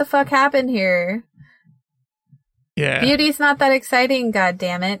 What the fuck happened here? Yeah. Beauty's not that exciting,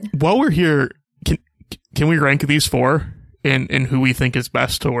 goddammit. While we're here, can we rank these four in who we think is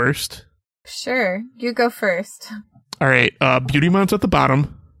best to worst? Sure. You go first. All right. Beautymon's at the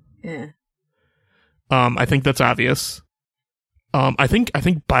bottom. Yeah. I think that's obvious. I think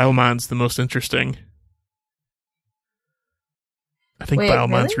Biomon's the most interesting. I think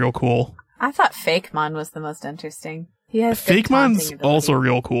Biomon's real cool. I thought Fakemon was the most interesting. He has Fakemon's also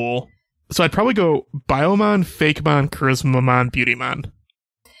real cool. So I'd probably go Biomon, Fakemon, Charismamon, Beautymon.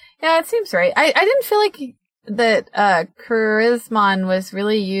 Yeah, it seems right. I didn't feel like that Charismon was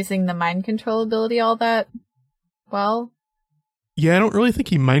really using the mind control ability all that well. Yeah, I don't really think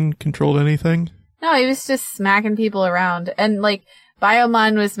he mind controlled anything. No, he was just smacking people around. And, like,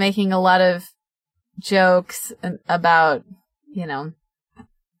 Biomon was making a lot of jokes about, you know,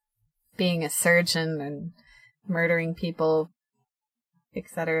 being a surgeon and murdering people,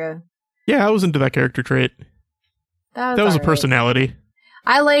 etc. Yeah, I was into that character trait. That was a personality.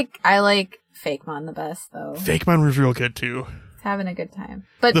 I like Fakemon the best, though. Fakemon was real good, too. He's having a good time.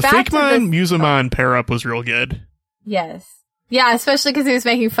 But the Fakemon Muzamon pair-up was real good. Yes. Yeah, especially because he was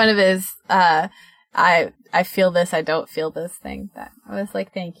making fun of his, I feel this, I don't feel this thing. That I was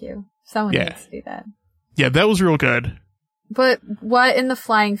like, thank you. Someone needs to do that. Yeah, that was real good. But what in the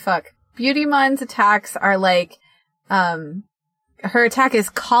flying fuck? Beautymon's attacks are like, her attack is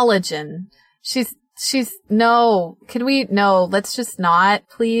collagen. Let's just not,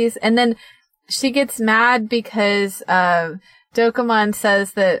 please. And then she gets mad because, Dokkamon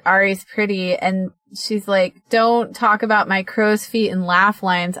says that Ari's pretty, and she's like, don't talk about my crow's feet and laugh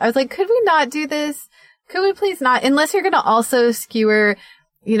lines. I was like, could we not do this? Could we please not? Unless you're gonna also skewer,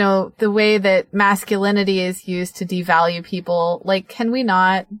 you know, the way that masculinity is used to devalue people. Like, can we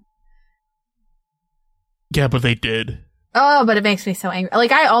not? Yeah, but they did. Oh, but it makes me so angry.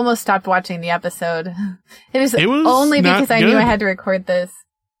 Like, I almost stopped watching the episode. It was only because I knew I had to record this.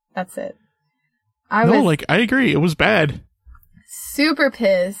 That's it. I agree. It was bad. Super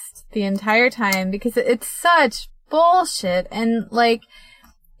pissed the entire time because it's such bullshit. And, like,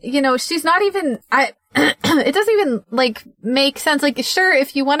 you know, she's not even, it doesn't even, like, make sense. Like, sure,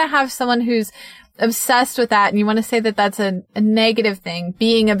 if you want to have someone who's obsessed with that and you want to say that that's a negative thing,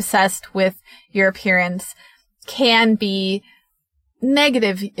 being obsessed with your appearance can be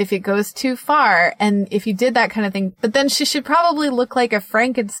negative if it goes too far. And if you did that kind of thing, but then she should probably look like a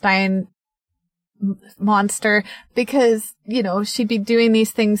Frankenstein monster because, you know, she'd be doing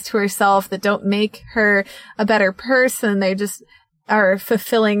these things to herself that don't make her a better person. They just are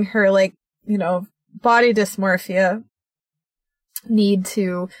fulfilling her, like, you know, body dysmorphia need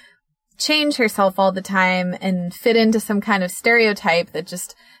to change herself all the time and fit into some kind of stereotype that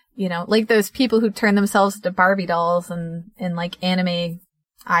just, you know, like those people who turn themselves into Barbie dolls and like anime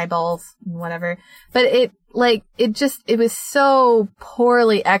eyeballs and whatever. But it was so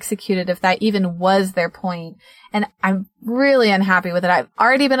poorly executed if that even was their point. And I'm really unhappy with it. I've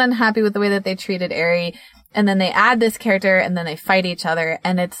already been unhappy with the way that they treated Eri. And then they add this character and then they fight each other.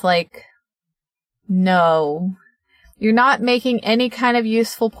 And it's like, no, you're not making any kind of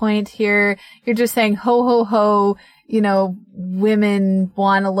useful point here. You're just saying, ho, ho, ho, you know, women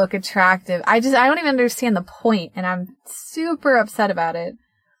want to look attractive. I don't even understand the point. And I'm super upset about it.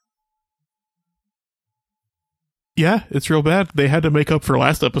 Yeah, it's real bad. They had to make up for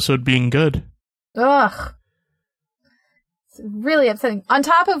last episode being good. Ugh. It's really upsetting. On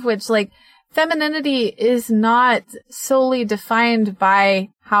top of which, like, femininity is not solely defined by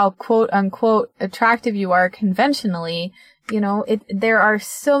how quote unquote attractive you are conventionally. You know, there are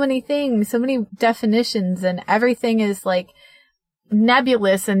so many things, so many definitions, and everything is like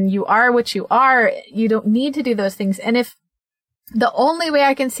nebulous and you are what you are. You don't need to do those things. And if the only way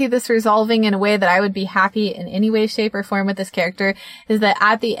I can see this resolving in a way that I would be happy in any way, shape, or form with this character is that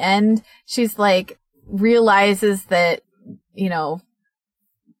at the end, she's like, realizes that, you know,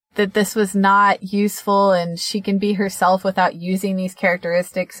 that this was not useful and she can be herself without using these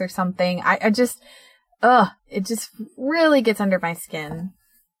characteristics or something. It just really gets under my skin.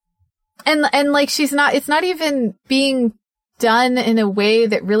 And like it's not even being done in a way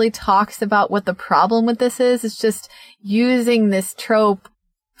that really talks about what the problem with this is. It's just using this trope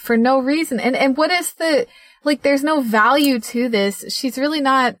for no reason. And what is there's no value to this. She's really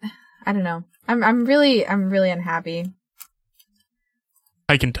not, I don't know. I'm really unhappy.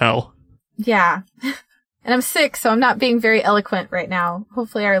 I can tell. Yeah. And I'm sick, so I'm not being very eloquent right now.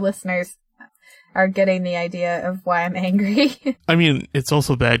 Hopefully our listeners are getting the idea of why I'm angry. I mean, it's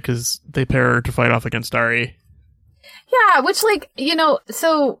also bad because they pair her to fight off against Ari. Yeah, which, like, you know,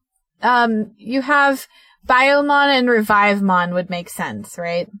 so, you have Biomon and Revivemon would make sense,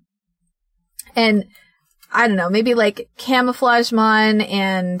 right? And, I don't know, maybe, like, Camouflagemon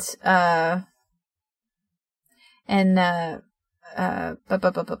and I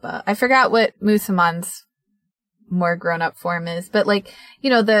forgot what Musamon's more grown-up form is, but, like, you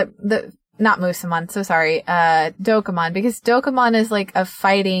know, not Musamon, so sorry, Dokamon, because Dokamon is, like, a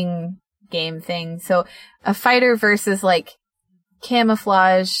fighting game thing. So a fighter versus like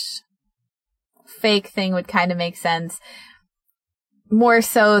camouflage fake thing would kind of make sense more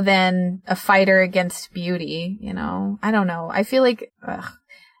so than a fighter against beauty, you know. I don't know. I feel like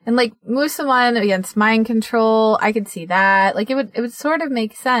and like Musamon against mind control, I could see that. Like it would sort of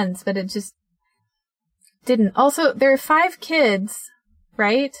make sense, but it just didn't. Also, there are 5 kids,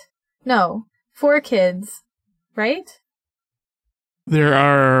 right? No, 4 kids, right? There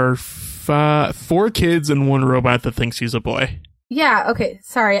are 4 kids and 1 robot that thinks he's a boy. Yeah, okay,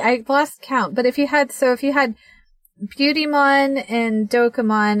 sorry, I lost count. But if you had Beautymon and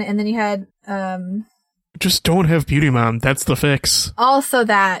Dokamon, and then you had, Just don't have Beautymon, that's the fix. Also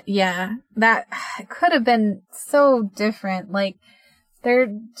that, yeah, that could have been so different. Like, there are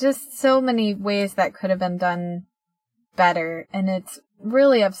just so many ways that could have been done better, and it's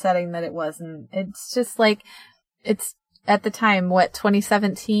really upsetting that it wasn't. It's just like, it's, at the time, what,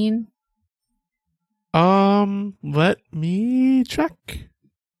 2017? Let me check.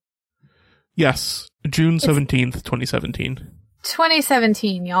 Yes, June 17th, 2017.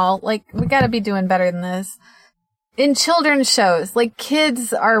 2017, y'all. Like, we gotta be doing better than this. In children's shows, like,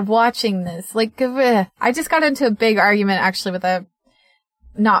 kids are watching this. Like, I just got into a big argument, actually, with a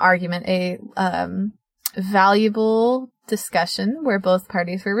valuable discussion where both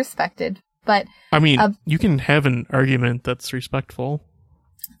parties were respected. But I mean, you can have an argument that's respectful.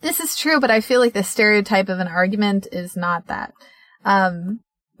 This is true, but I feel like the stereotype of an argument is not that.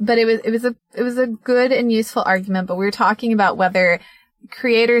 But it was a good and useful argument, but we were talking about whether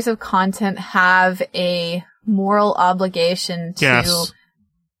creators of content have a moral obligation to... Yes.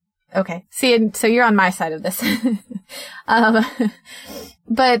 Okay. See, so you're on my side of this.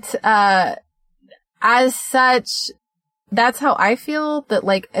 But as such, that's how I feel, that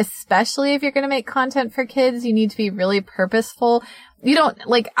like, especially if you're going to make content for kids, you need to be really purposeful. You don't,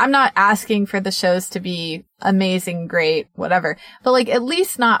 like, I'm not asking for the shows to be amazing, great, whatever, but like, at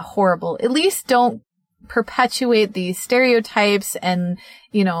least not horrible. At least don't perpetuate these stereotypes and,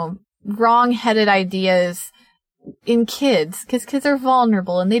 you know, wrong-headed ideas in kids, because kids are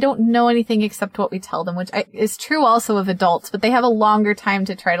vulnerable and they don't know anything except what we tell them, which is true also of adults, but they have a longer time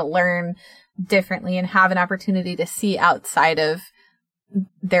to try to learn differently and have an opportunity to see outside of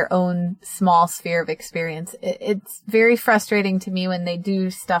their own small sphere of experience. It's very frustrating to me when they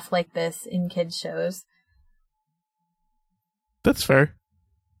do stuff like this in kids shows. That's fair.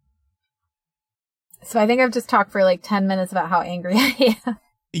 So I think I've just talked for like 10 minutes about how angry I am.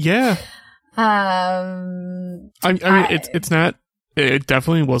 Yeah. I mean, it's not. It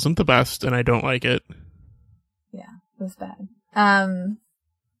definitely wasn't the best, and I don't like it. Yeah, it was bad.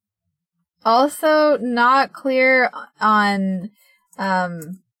 Also, not clear on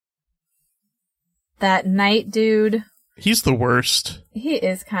that Knight dude. He's the worst. He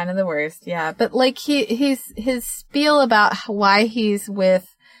is kind of the worst, yeah. But like his spiel about why he's with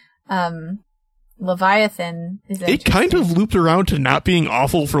Leviathan is it kind of looped around to not being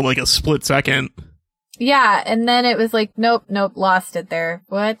awful for like a split second. Yeah, and then it was like, nope, lost it there.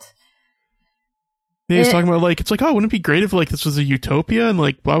 What? He was talking about like, it's like, oh, wouldn't it be great if like this was a utopia and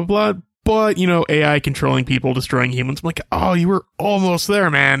like blah blah blah, but you know, AI controlling people, destroying humans. I'm like, oh, you were almost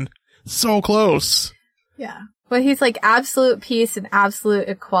there, man. So close. Yeah, but he's like absolute peace and absolute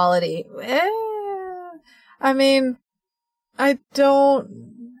equality. I mean,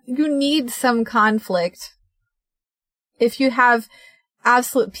 you need some conflict. If you have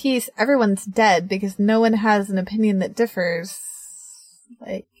absolute peace, everyone's dead because no one has an opinion that differs.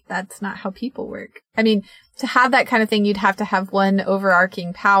 Like, that's not how people work. I mean, to have that kind of thing, you'd have to have one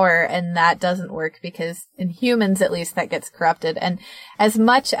overarching power, and that doesn't work because in humans, at least, that gets corrupted. And as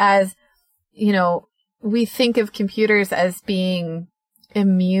much as, you know, we think of computers as being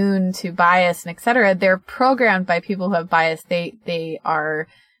immune to bias and etc., they're programmed by people who have bias. They are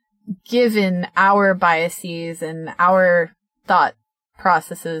given our biases and our thought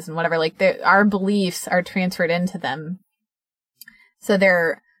processes and whatever, like our beliefs are transferred into them. So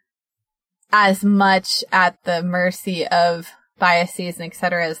they're as much at the mercy of biases and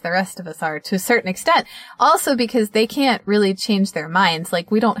etc. as the rest of us are to a certain extent. Also because they can't really change their minds.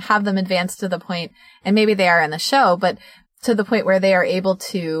 Like, we don't have them advanced to the point, and maybe they are in the show, but to the point where they are able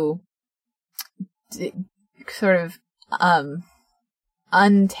to sort of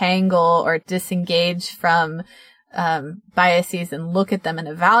untangle or disengage from biases and look at them and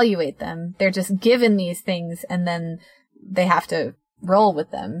evaluate them. They're just given these things and then they have to roll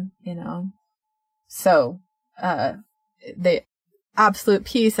with them, you know? So, the absolute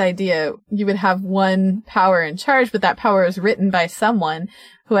peace idea, you would have one power in charge, but that power is written by someone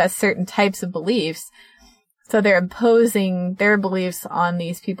who has certain types of beliefs. So they're imposing their beliefs on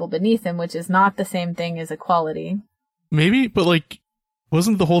these people beneath them, which is not the same thing as equality. Maybe, but like,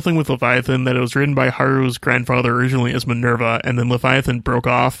 wasn't the whole thing with Leviathan that it was written by Haru's grandfather originally as Minerva, and then Leviathan broke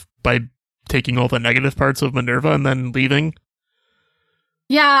off by taking all the negative parts of Minerva and then leaving?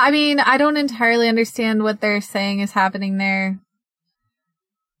 Yeah, I mean, I don't entirely understand what they're saying is happening there.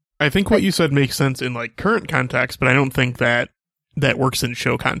 I think what you said makes sense in like current context, but I don't think that works in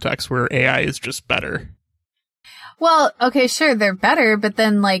show context where AI is just better. Well, okay, sure, they're better, but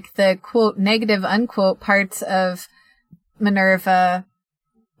then like the quote negative unquote parts of Minerva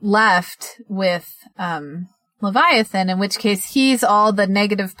left with Leviathan, in which case he's all the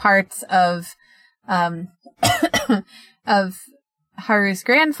negative parts of of Haru's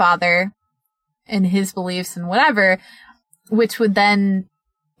grandfather and his beliefs and whatever, which would then,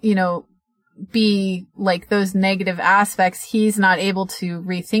 you know, be like those negative aspects. He's not able to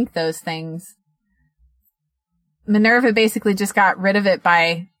rethink those things. Minerva basically just got rid of it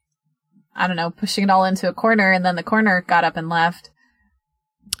by, I don't know, pushing it all into a corner, and then the corner got up and left.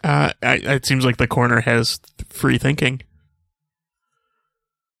 It seems like the corner has free thinking.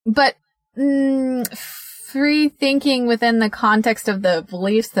 But free thinking within the context of the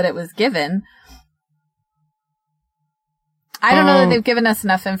beliefs that it was given. I don't know that they've given us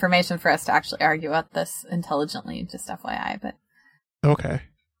enough information for us to actually argue about this intelligently, just FYI, but... Okay.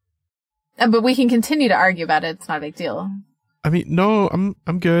 But we can continue to argue about it. It's not a big deal. I mean, no,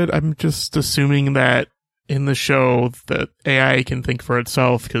 I'm good. I'm just assuming that in the show that AI can think for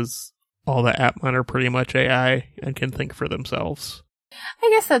itself because all the Atman are pretty much AI and can think for themselves. I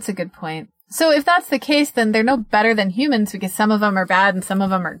guess that's a good point. So if that's the case, then they're no better than humans because some of them are bad and some of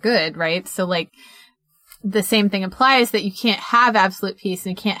them are good, right? So like the same thing applies, that you can't have absolute peace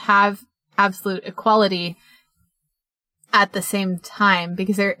and you can't have absolute equality at the same time,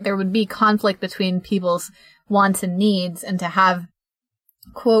 because there would be conflict between people's wants and needs, and to have,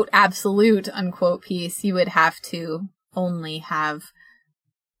 quote, absolute, unquote, peace, you would have to only have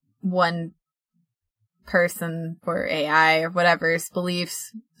one person or AI or whatever's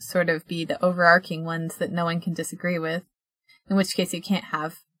beliefs sort of be the overarching ones that no one can disagree with, in which case you can't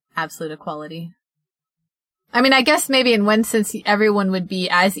have absolute equality. I mean, I guess maybe in one sense everyone would be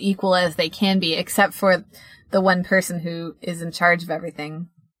as equal as they can be, except for the one person who is in charge of everything.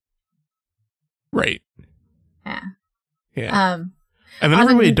 Right. Yeah. Yeah. And then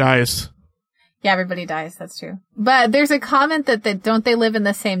everybody dies. Yeah, everybody dies. That's true. But there's a comment that don't they live in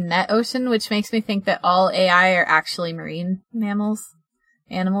the same net ocean, which makes me think that all AI are actually marine mammals.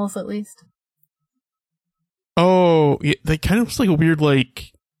 Animals, at least. Oh, yeah, they kind of looks like a weird,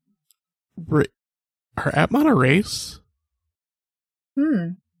 like... Are Atmon a race?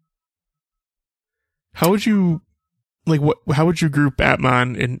 How would you... Like, what? How would you group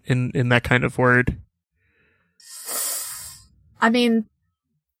Atmon in that kind of word? I mean...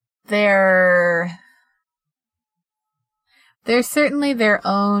 They're certainly their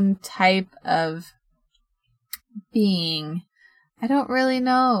own type of being. I don't really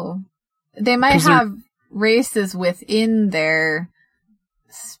know. They might have races within their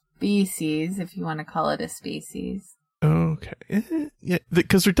species, if you want to call it a species. Okay. Yeah,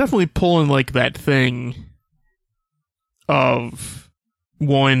 because they're definitely pulling like that thing of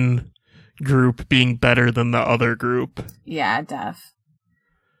one group being better than the other group. Yeah, def.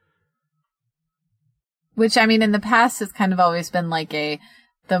 Which, I mean, in the past has kind of always been like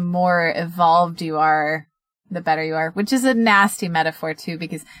the more evolved you are, the better you are, which is a nasty metaphor too,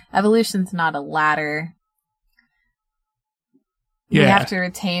 because evolution's not a ladder. Yeah. You have to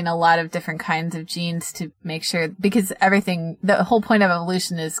retain a lot of different kinds of genes to make sure, because the whole point of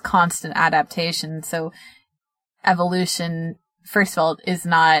evolution is constant adaptation. So evolution, first of all, is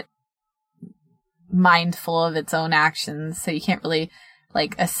not mindful of its own actions. So you can't really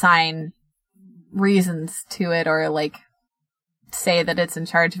like assign reasons to it or like say that it's in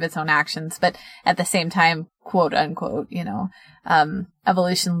charge of its own actions, but at the same time, quote unquote,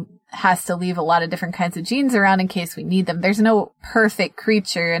 evolution has to leave a lot of different kinds of genes around in case we need them. There's no perfect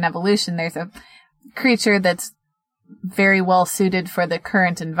creature in evolution. There's a creature that's very well suited for the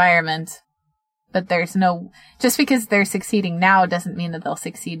current environment, but just because they're succeeding now doesn't mean that they'll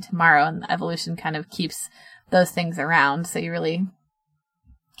succeed tomorrow, and evolution kind of keeps those things around, so you really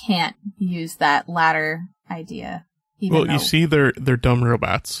can't use that latter idea. You see, they're dumb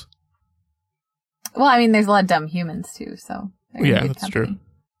robots. Well, I mean, there's a lot of dumb humans too, so yeah, that's true.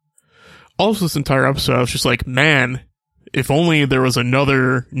 Also, this entire episode, I was just like, man, if only there was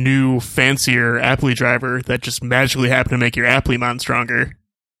another new, fancier Apply driver that just magically happened to make your Applymon stronger.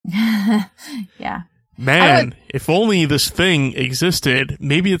 Yeah. Man, if only this thing existed.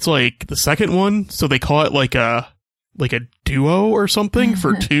 Maybe it's like the second one, so they call it like a duo or something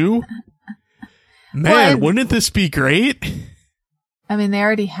for two. Man, wouldn't this be great? I mean, they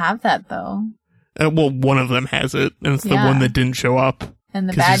already have that, though. Well, one of them has it, and it's the one that didn't show up. And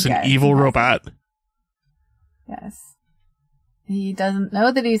the bad guy. Because he's an evil robot. Yes. He doesn't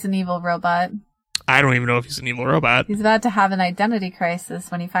know that he's an evil robot. I don't even know if he's an evil robot. He's about to have an identity crisis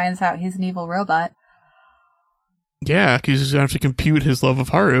when he finds out he's an evil robot. Yeah, because he's going to have to compute his love of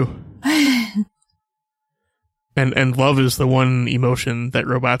Haru. And love is the one emotion that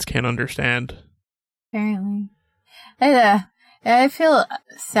robots can't understand. Apparently. I feel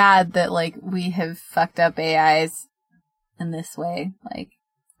sad that, like, we have fucked up AIs in this way, like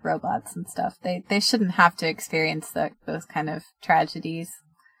robots and stuff. They shouldn't have to experience those kind of tragedies.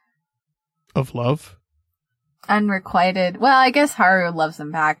 Of love? Unrequited. Well, I guess Haru loves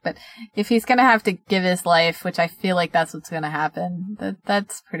him back, but if he's gonna have to give his life, which I feel like that's what's gonna happen,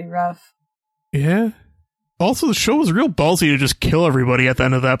 that's pretty rough. Yeah. Also, the show was real ballsy to just kill everybody at the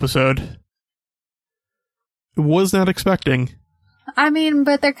end of the episode. Was not expecting. I mean,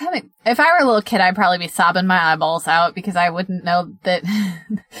 but they're coming. If I were a little kid, I'd probably be sobbing my eyeballs out because I wouldn't know that.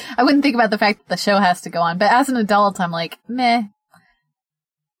 I wouldn't think about the fact that the show has to go on. But as an adult, I'm like, meh.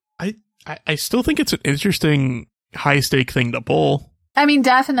 I still think it's an interesting high-stake thing to pull. I mean,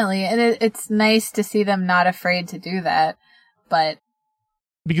 definitely. And it's nice to see them not afraid to do that. But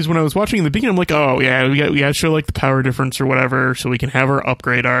because when I was watching in the beginning, I'm like, oh, yeah, we got to show, like, the power difference or whatever so we can have our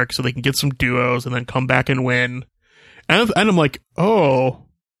upgrade arc so they can get some duos and then come back and win. And I'm like, oh,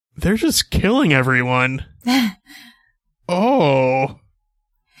 they're just killing everyone. Oh.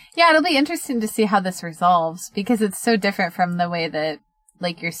 Yeah, it'll be interesting to see how this resolves because it's so different from the way that,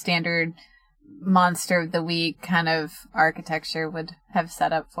 like, your standard monster of the week kind of architecture would have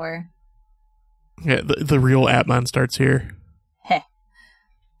set up for. Yeah, the real Atman starts here. Heh.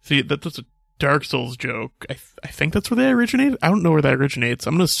 See, that's a Dark Souls joke. I think that's where they originated. I don't know where that originates.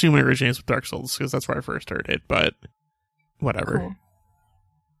 I'm going to assume it originates with Dark Souls because that's where I first heard it, but whatever. Cool.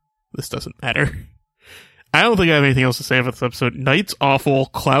 This doesn't matter. I don't think I have anything else to say about this episode. Knight's awful.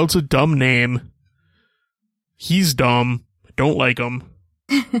 Cloud's a dumb name. He's dumb. Don't like him.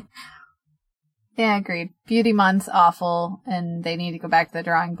 Yeah, agreed. Beautymon's awful, and they need to go back to the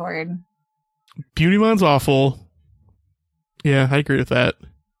drawing board. Beautymon's awful. Yeah, I agree with that.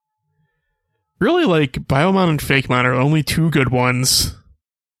 Really, like, Biomon and Fakemon are the only two good ones.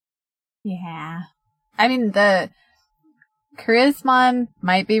 Yeah. I mean, the Charismon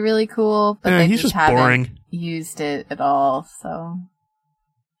might be really cool, but they he's just just haven't boring. used it at all, so...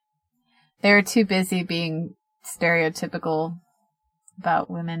 They were too busy being stereotypical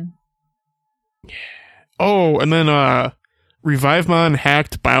about women. Oh, and then Revivemon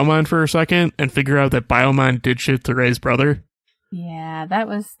hacked Biomon for a second and figured out that Biomon did shit to Ray's brother. Yeah, that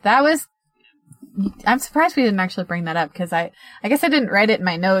was. I'm surprised we didn't actually bring that up because I guess I didn't write it in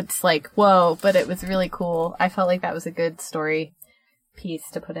my notes like, whoa, but it was really cool. I felt like that was a good story piece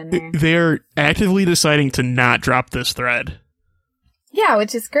to put in there. They're actively deciding to not drop this thread. Yeah,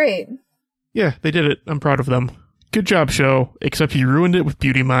 which is great. Yeah, they did it. I'm proud of them. Good job, show. Except you ruined it with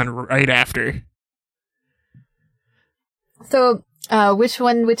Beautymon right after. So,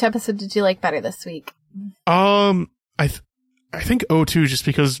 which episode did you like better this week? I think O2 just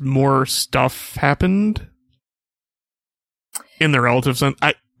because more stuff happened in the relative sense.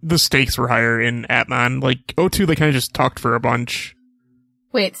 The stakes were higher in Atman. Like O2, they kind of just talked for a bunch.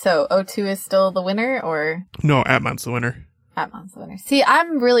 Wait, so O2 is still the winner, or no? Atman's the winner. Atman's the winner. See,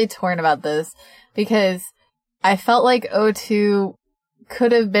 I'm really torn about this because I felt like O2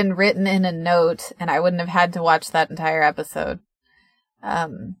 could have been written in a note, and I wouldn't have had to watch that entire episode.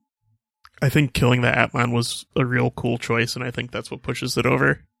 I think killing the Atman was a real cool choice, and I think that's what pushes it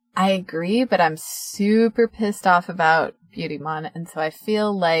over. I agree, but I'm super pissed off about Beautymon, and so I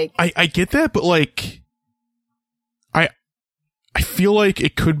feel like... I get that, but, like... I feel like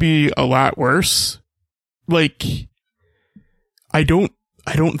it could be a lot worse. Like... I don't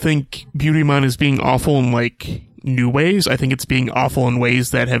think Beautymon is being awful in, like, new ways. I think it's being awful in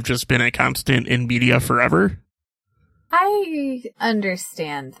ways that have just been a constant in media forever. I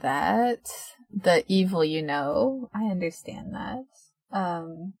understand that. The evil you know. I understand that.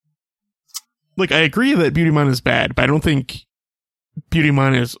 Like, I agree that Beautymon is bad, but I don't think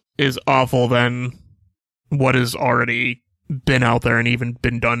Beautymon is awful than what has already been out there and even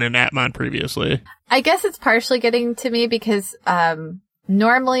been done in Atman previously. I guess it's partially getting to me because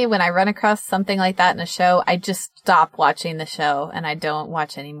normally when I run across something like that in a show, I just stop watching the show and I don't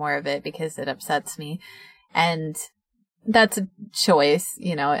watch any more of it because it upsets me. And that's a choice,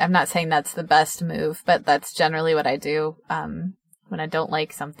 you know. I'm not saying that's the best move, but that's generally what I do when I don't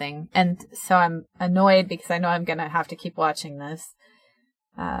like something. And so I'm annoyed because I know I'm going to have to keep watching this.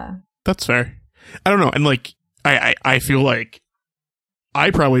 That's fair. I don't know. And like, I feel like I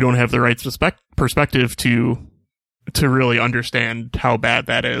probably don't have the right perspective to really understand how bad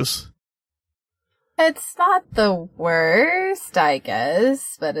that is. It's not the worst, I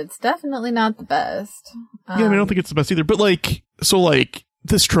guess, but it's definitely not the best. Yeah, I mean, I don't think it's the best either. But like, so like,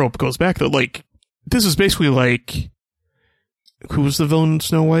 this trope goes back though. Like, this is basically like, who was the villain in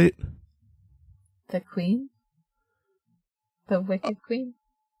Snow White? The queen? The Wicked Queen?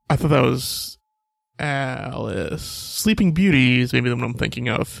 I thought that was Alice. Sleeping Beauty is maybe the one I'm thinking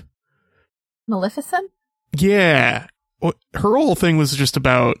of. Maleficent? Yeah. Well, her whole thing was just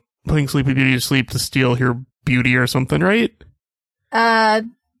about putting Sleeping Beauty to sleep to steal her beauty or something, right?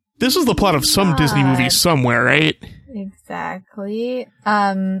 This is the plot of some Disney movie somewhere, right? Exactly.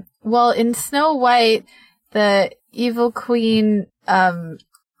 Well, in Snow White, the evil queen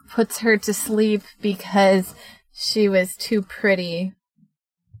puts her to sleep because she was too pretty.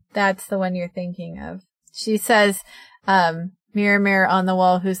 That's the one you're thinking of. She says, mirror, mirror on the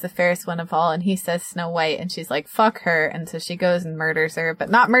wall, who's the fairest one of all? And he says Snow White, and she's like, fuck her. And so she goes and murders her, but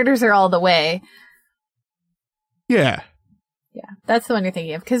not murders her all the way. Yeah. Yeah, that's the one you're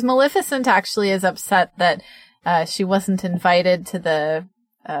thinking of. Because Maleficent actually is upset that she wasn't invited to the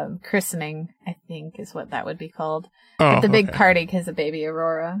christening, I think is what that would be called. Oh, the big party because of baby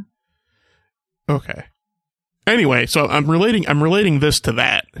Aurora. Okay. Anyway, so I'm relating this to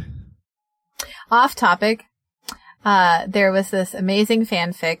that. Off topic. There was this amazing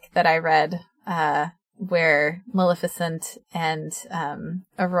fanfic that I read where Maleficent and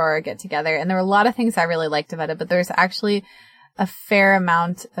Aurora get together, and there were a lot of things I really liked about it, but there's actually a fair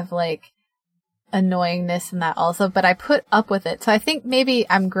amount of like annoyingness in that also, but I put up with it. So I think maybe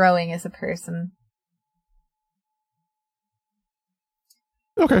I'm growing as a person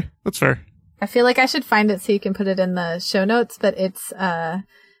Okay, that's fair. I feel like I should find it so you can put it in the show notes, but it's, well,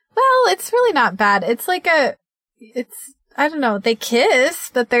 it's really not bad. It's like I don't know, they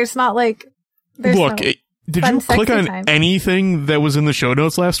kiss, but there's not like, Look, no did fun, you click on time. anything that was in the show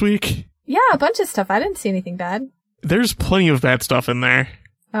notes last week? Yeah, a bunch of stuff. I didn't see anything bad. There's plenty of bad stuff in there.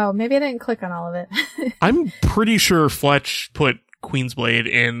 Oh, maybe I didn't click on all of it. I'm pretty sure Fletch put Queensblade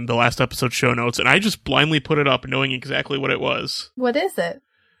in the last episode show notes, and I just blindly put it up knowing exactly what it was. What is it?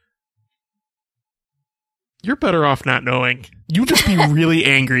 You're better off not knowing. You just be really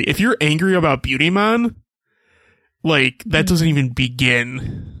angry. If you're angry about Beautymon, like, that doesn't even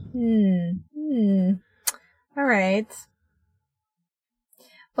begin. All right.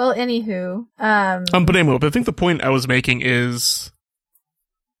 Well, anywho. But anyway, I think the point I was making is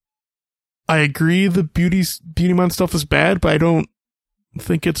I agree the Beautymon stuff is bad, but I don't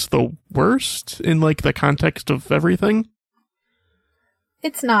think it's the worst in, like, the context of everything.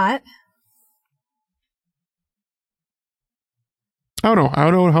 It's not. I don't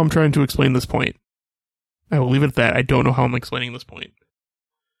know how I'm trying to explain this point. I will leave it at that. I don't know how I'm explaining this point.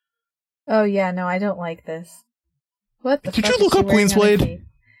 Oh, yeah, no, I don't like this. What the Did fuck you look is she up wearing on her Queensblade? feet?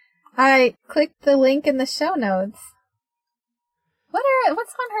 I clicked the link in the show notes.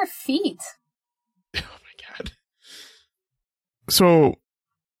 What's on her feet? Oh my god. So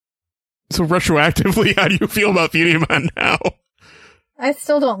retroactively, how do you feel about Beautymon now? I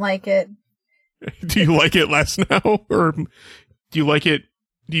still don't like it. Do you like it less now? Or do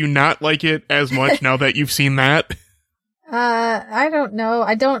you not like it as much now that you've seen that? I don't know.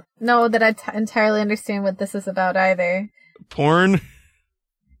 I don't know that I entirely understand what this is about either. Porn?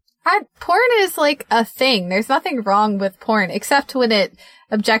 Porn is like a thing. There's nothing wrong with porn, except when it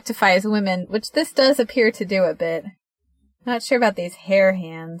objectifies women, which this does appear to do a bit. Not sure about these hair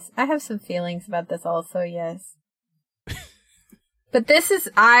hands. I have some feelings about this also, yes. But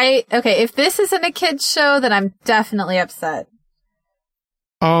if this isn't a kid's show, then I'm definitely upset.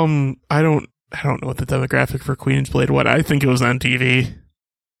 I don't know what the demographic for Queensblade was. I think it was on TV.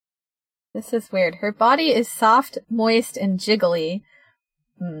 This is weird. Her body is soft, moist, and jiggly.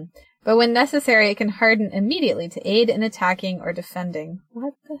 But when necessary, it can harden immediately to aid in attacking or defending.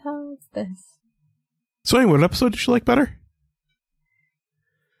 What the hell is this? So anyway, what episode did you like better?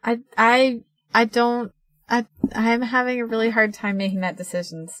 I'm having a really hard time making that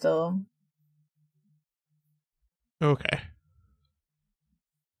decision still. Okay.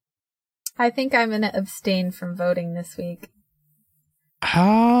 I think I'm going to abstain from voting this week.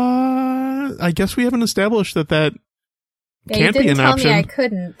 I guess we haven't established that can't be an option. You didn't tell me I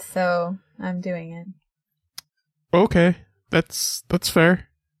couldn't, so I'm doing it. Okay, that's fair.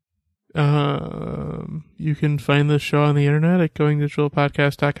 You can find this show on the internet at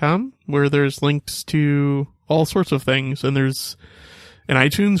goingdigitalpodcast.com, where there's links to all sorts of things, and there's an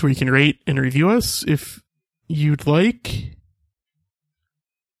iTunes where you can rate and review us if you'd like,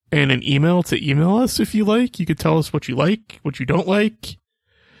 and an email to email us if you like. You could tell us what you like, what you don't like,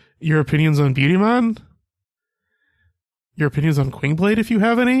 your opinions on Beautymon, your opinions on Queensblade if you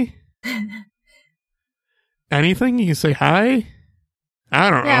have any. Anything. You can say hi. I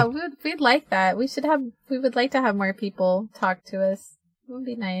don't know. Yeah, we'd like that. We would like to have more people talk to us. It would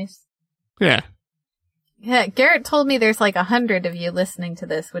be nice. Yeah. Yeah, Garrett told me there's like 100 of you listening to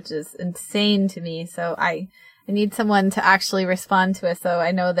this, which is insane to me. So I need someone to actually respond to us, so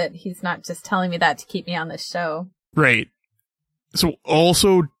I know that he's not just telling me that to keep me on this show. Right. So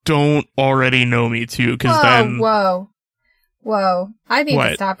also don't already know me too, because then... Whoa. I need What?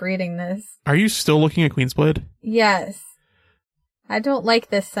 to stop reading this. Are you still looking at Queensblade? Yes. I don't like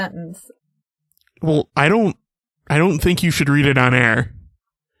this sentence. Well, I don't think you should read it on air.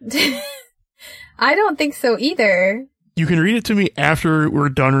 I don't think so either. You can read it to me after we're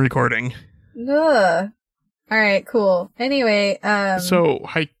done recording. Ugh. Alright, cool. Anyway, So,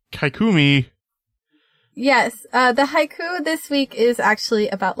 Haikumi... Yes, the haiku this week is actually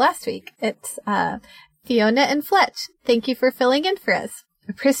about last week. It's, Fiona and Fletch, thank you for filling in for us.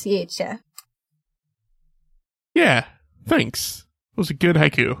 Appreciate ya. Yeah, thanks. It was a good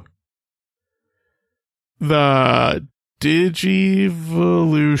haiku. The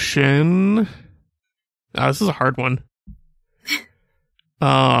Digivolution... this is a hard one.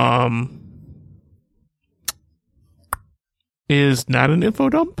 Is not an info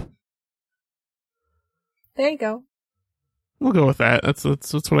dump? There you go. We'll go with that. That's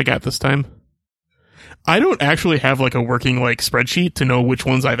what I got this time. I don't actually have like a working like spreadsheet to know which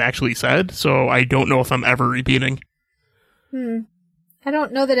ones I've actually said, so I don't know if I'm ever repeating. I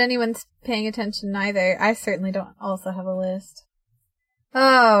don't know that anyone's paying attention either. I certainly don't also have a list.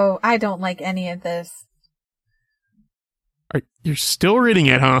 Oh, I don't like any of this. You're still reading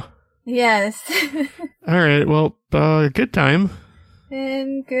it, huh? Yes. All right. Well, good time.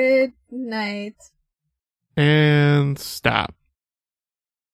 And good night. And stop.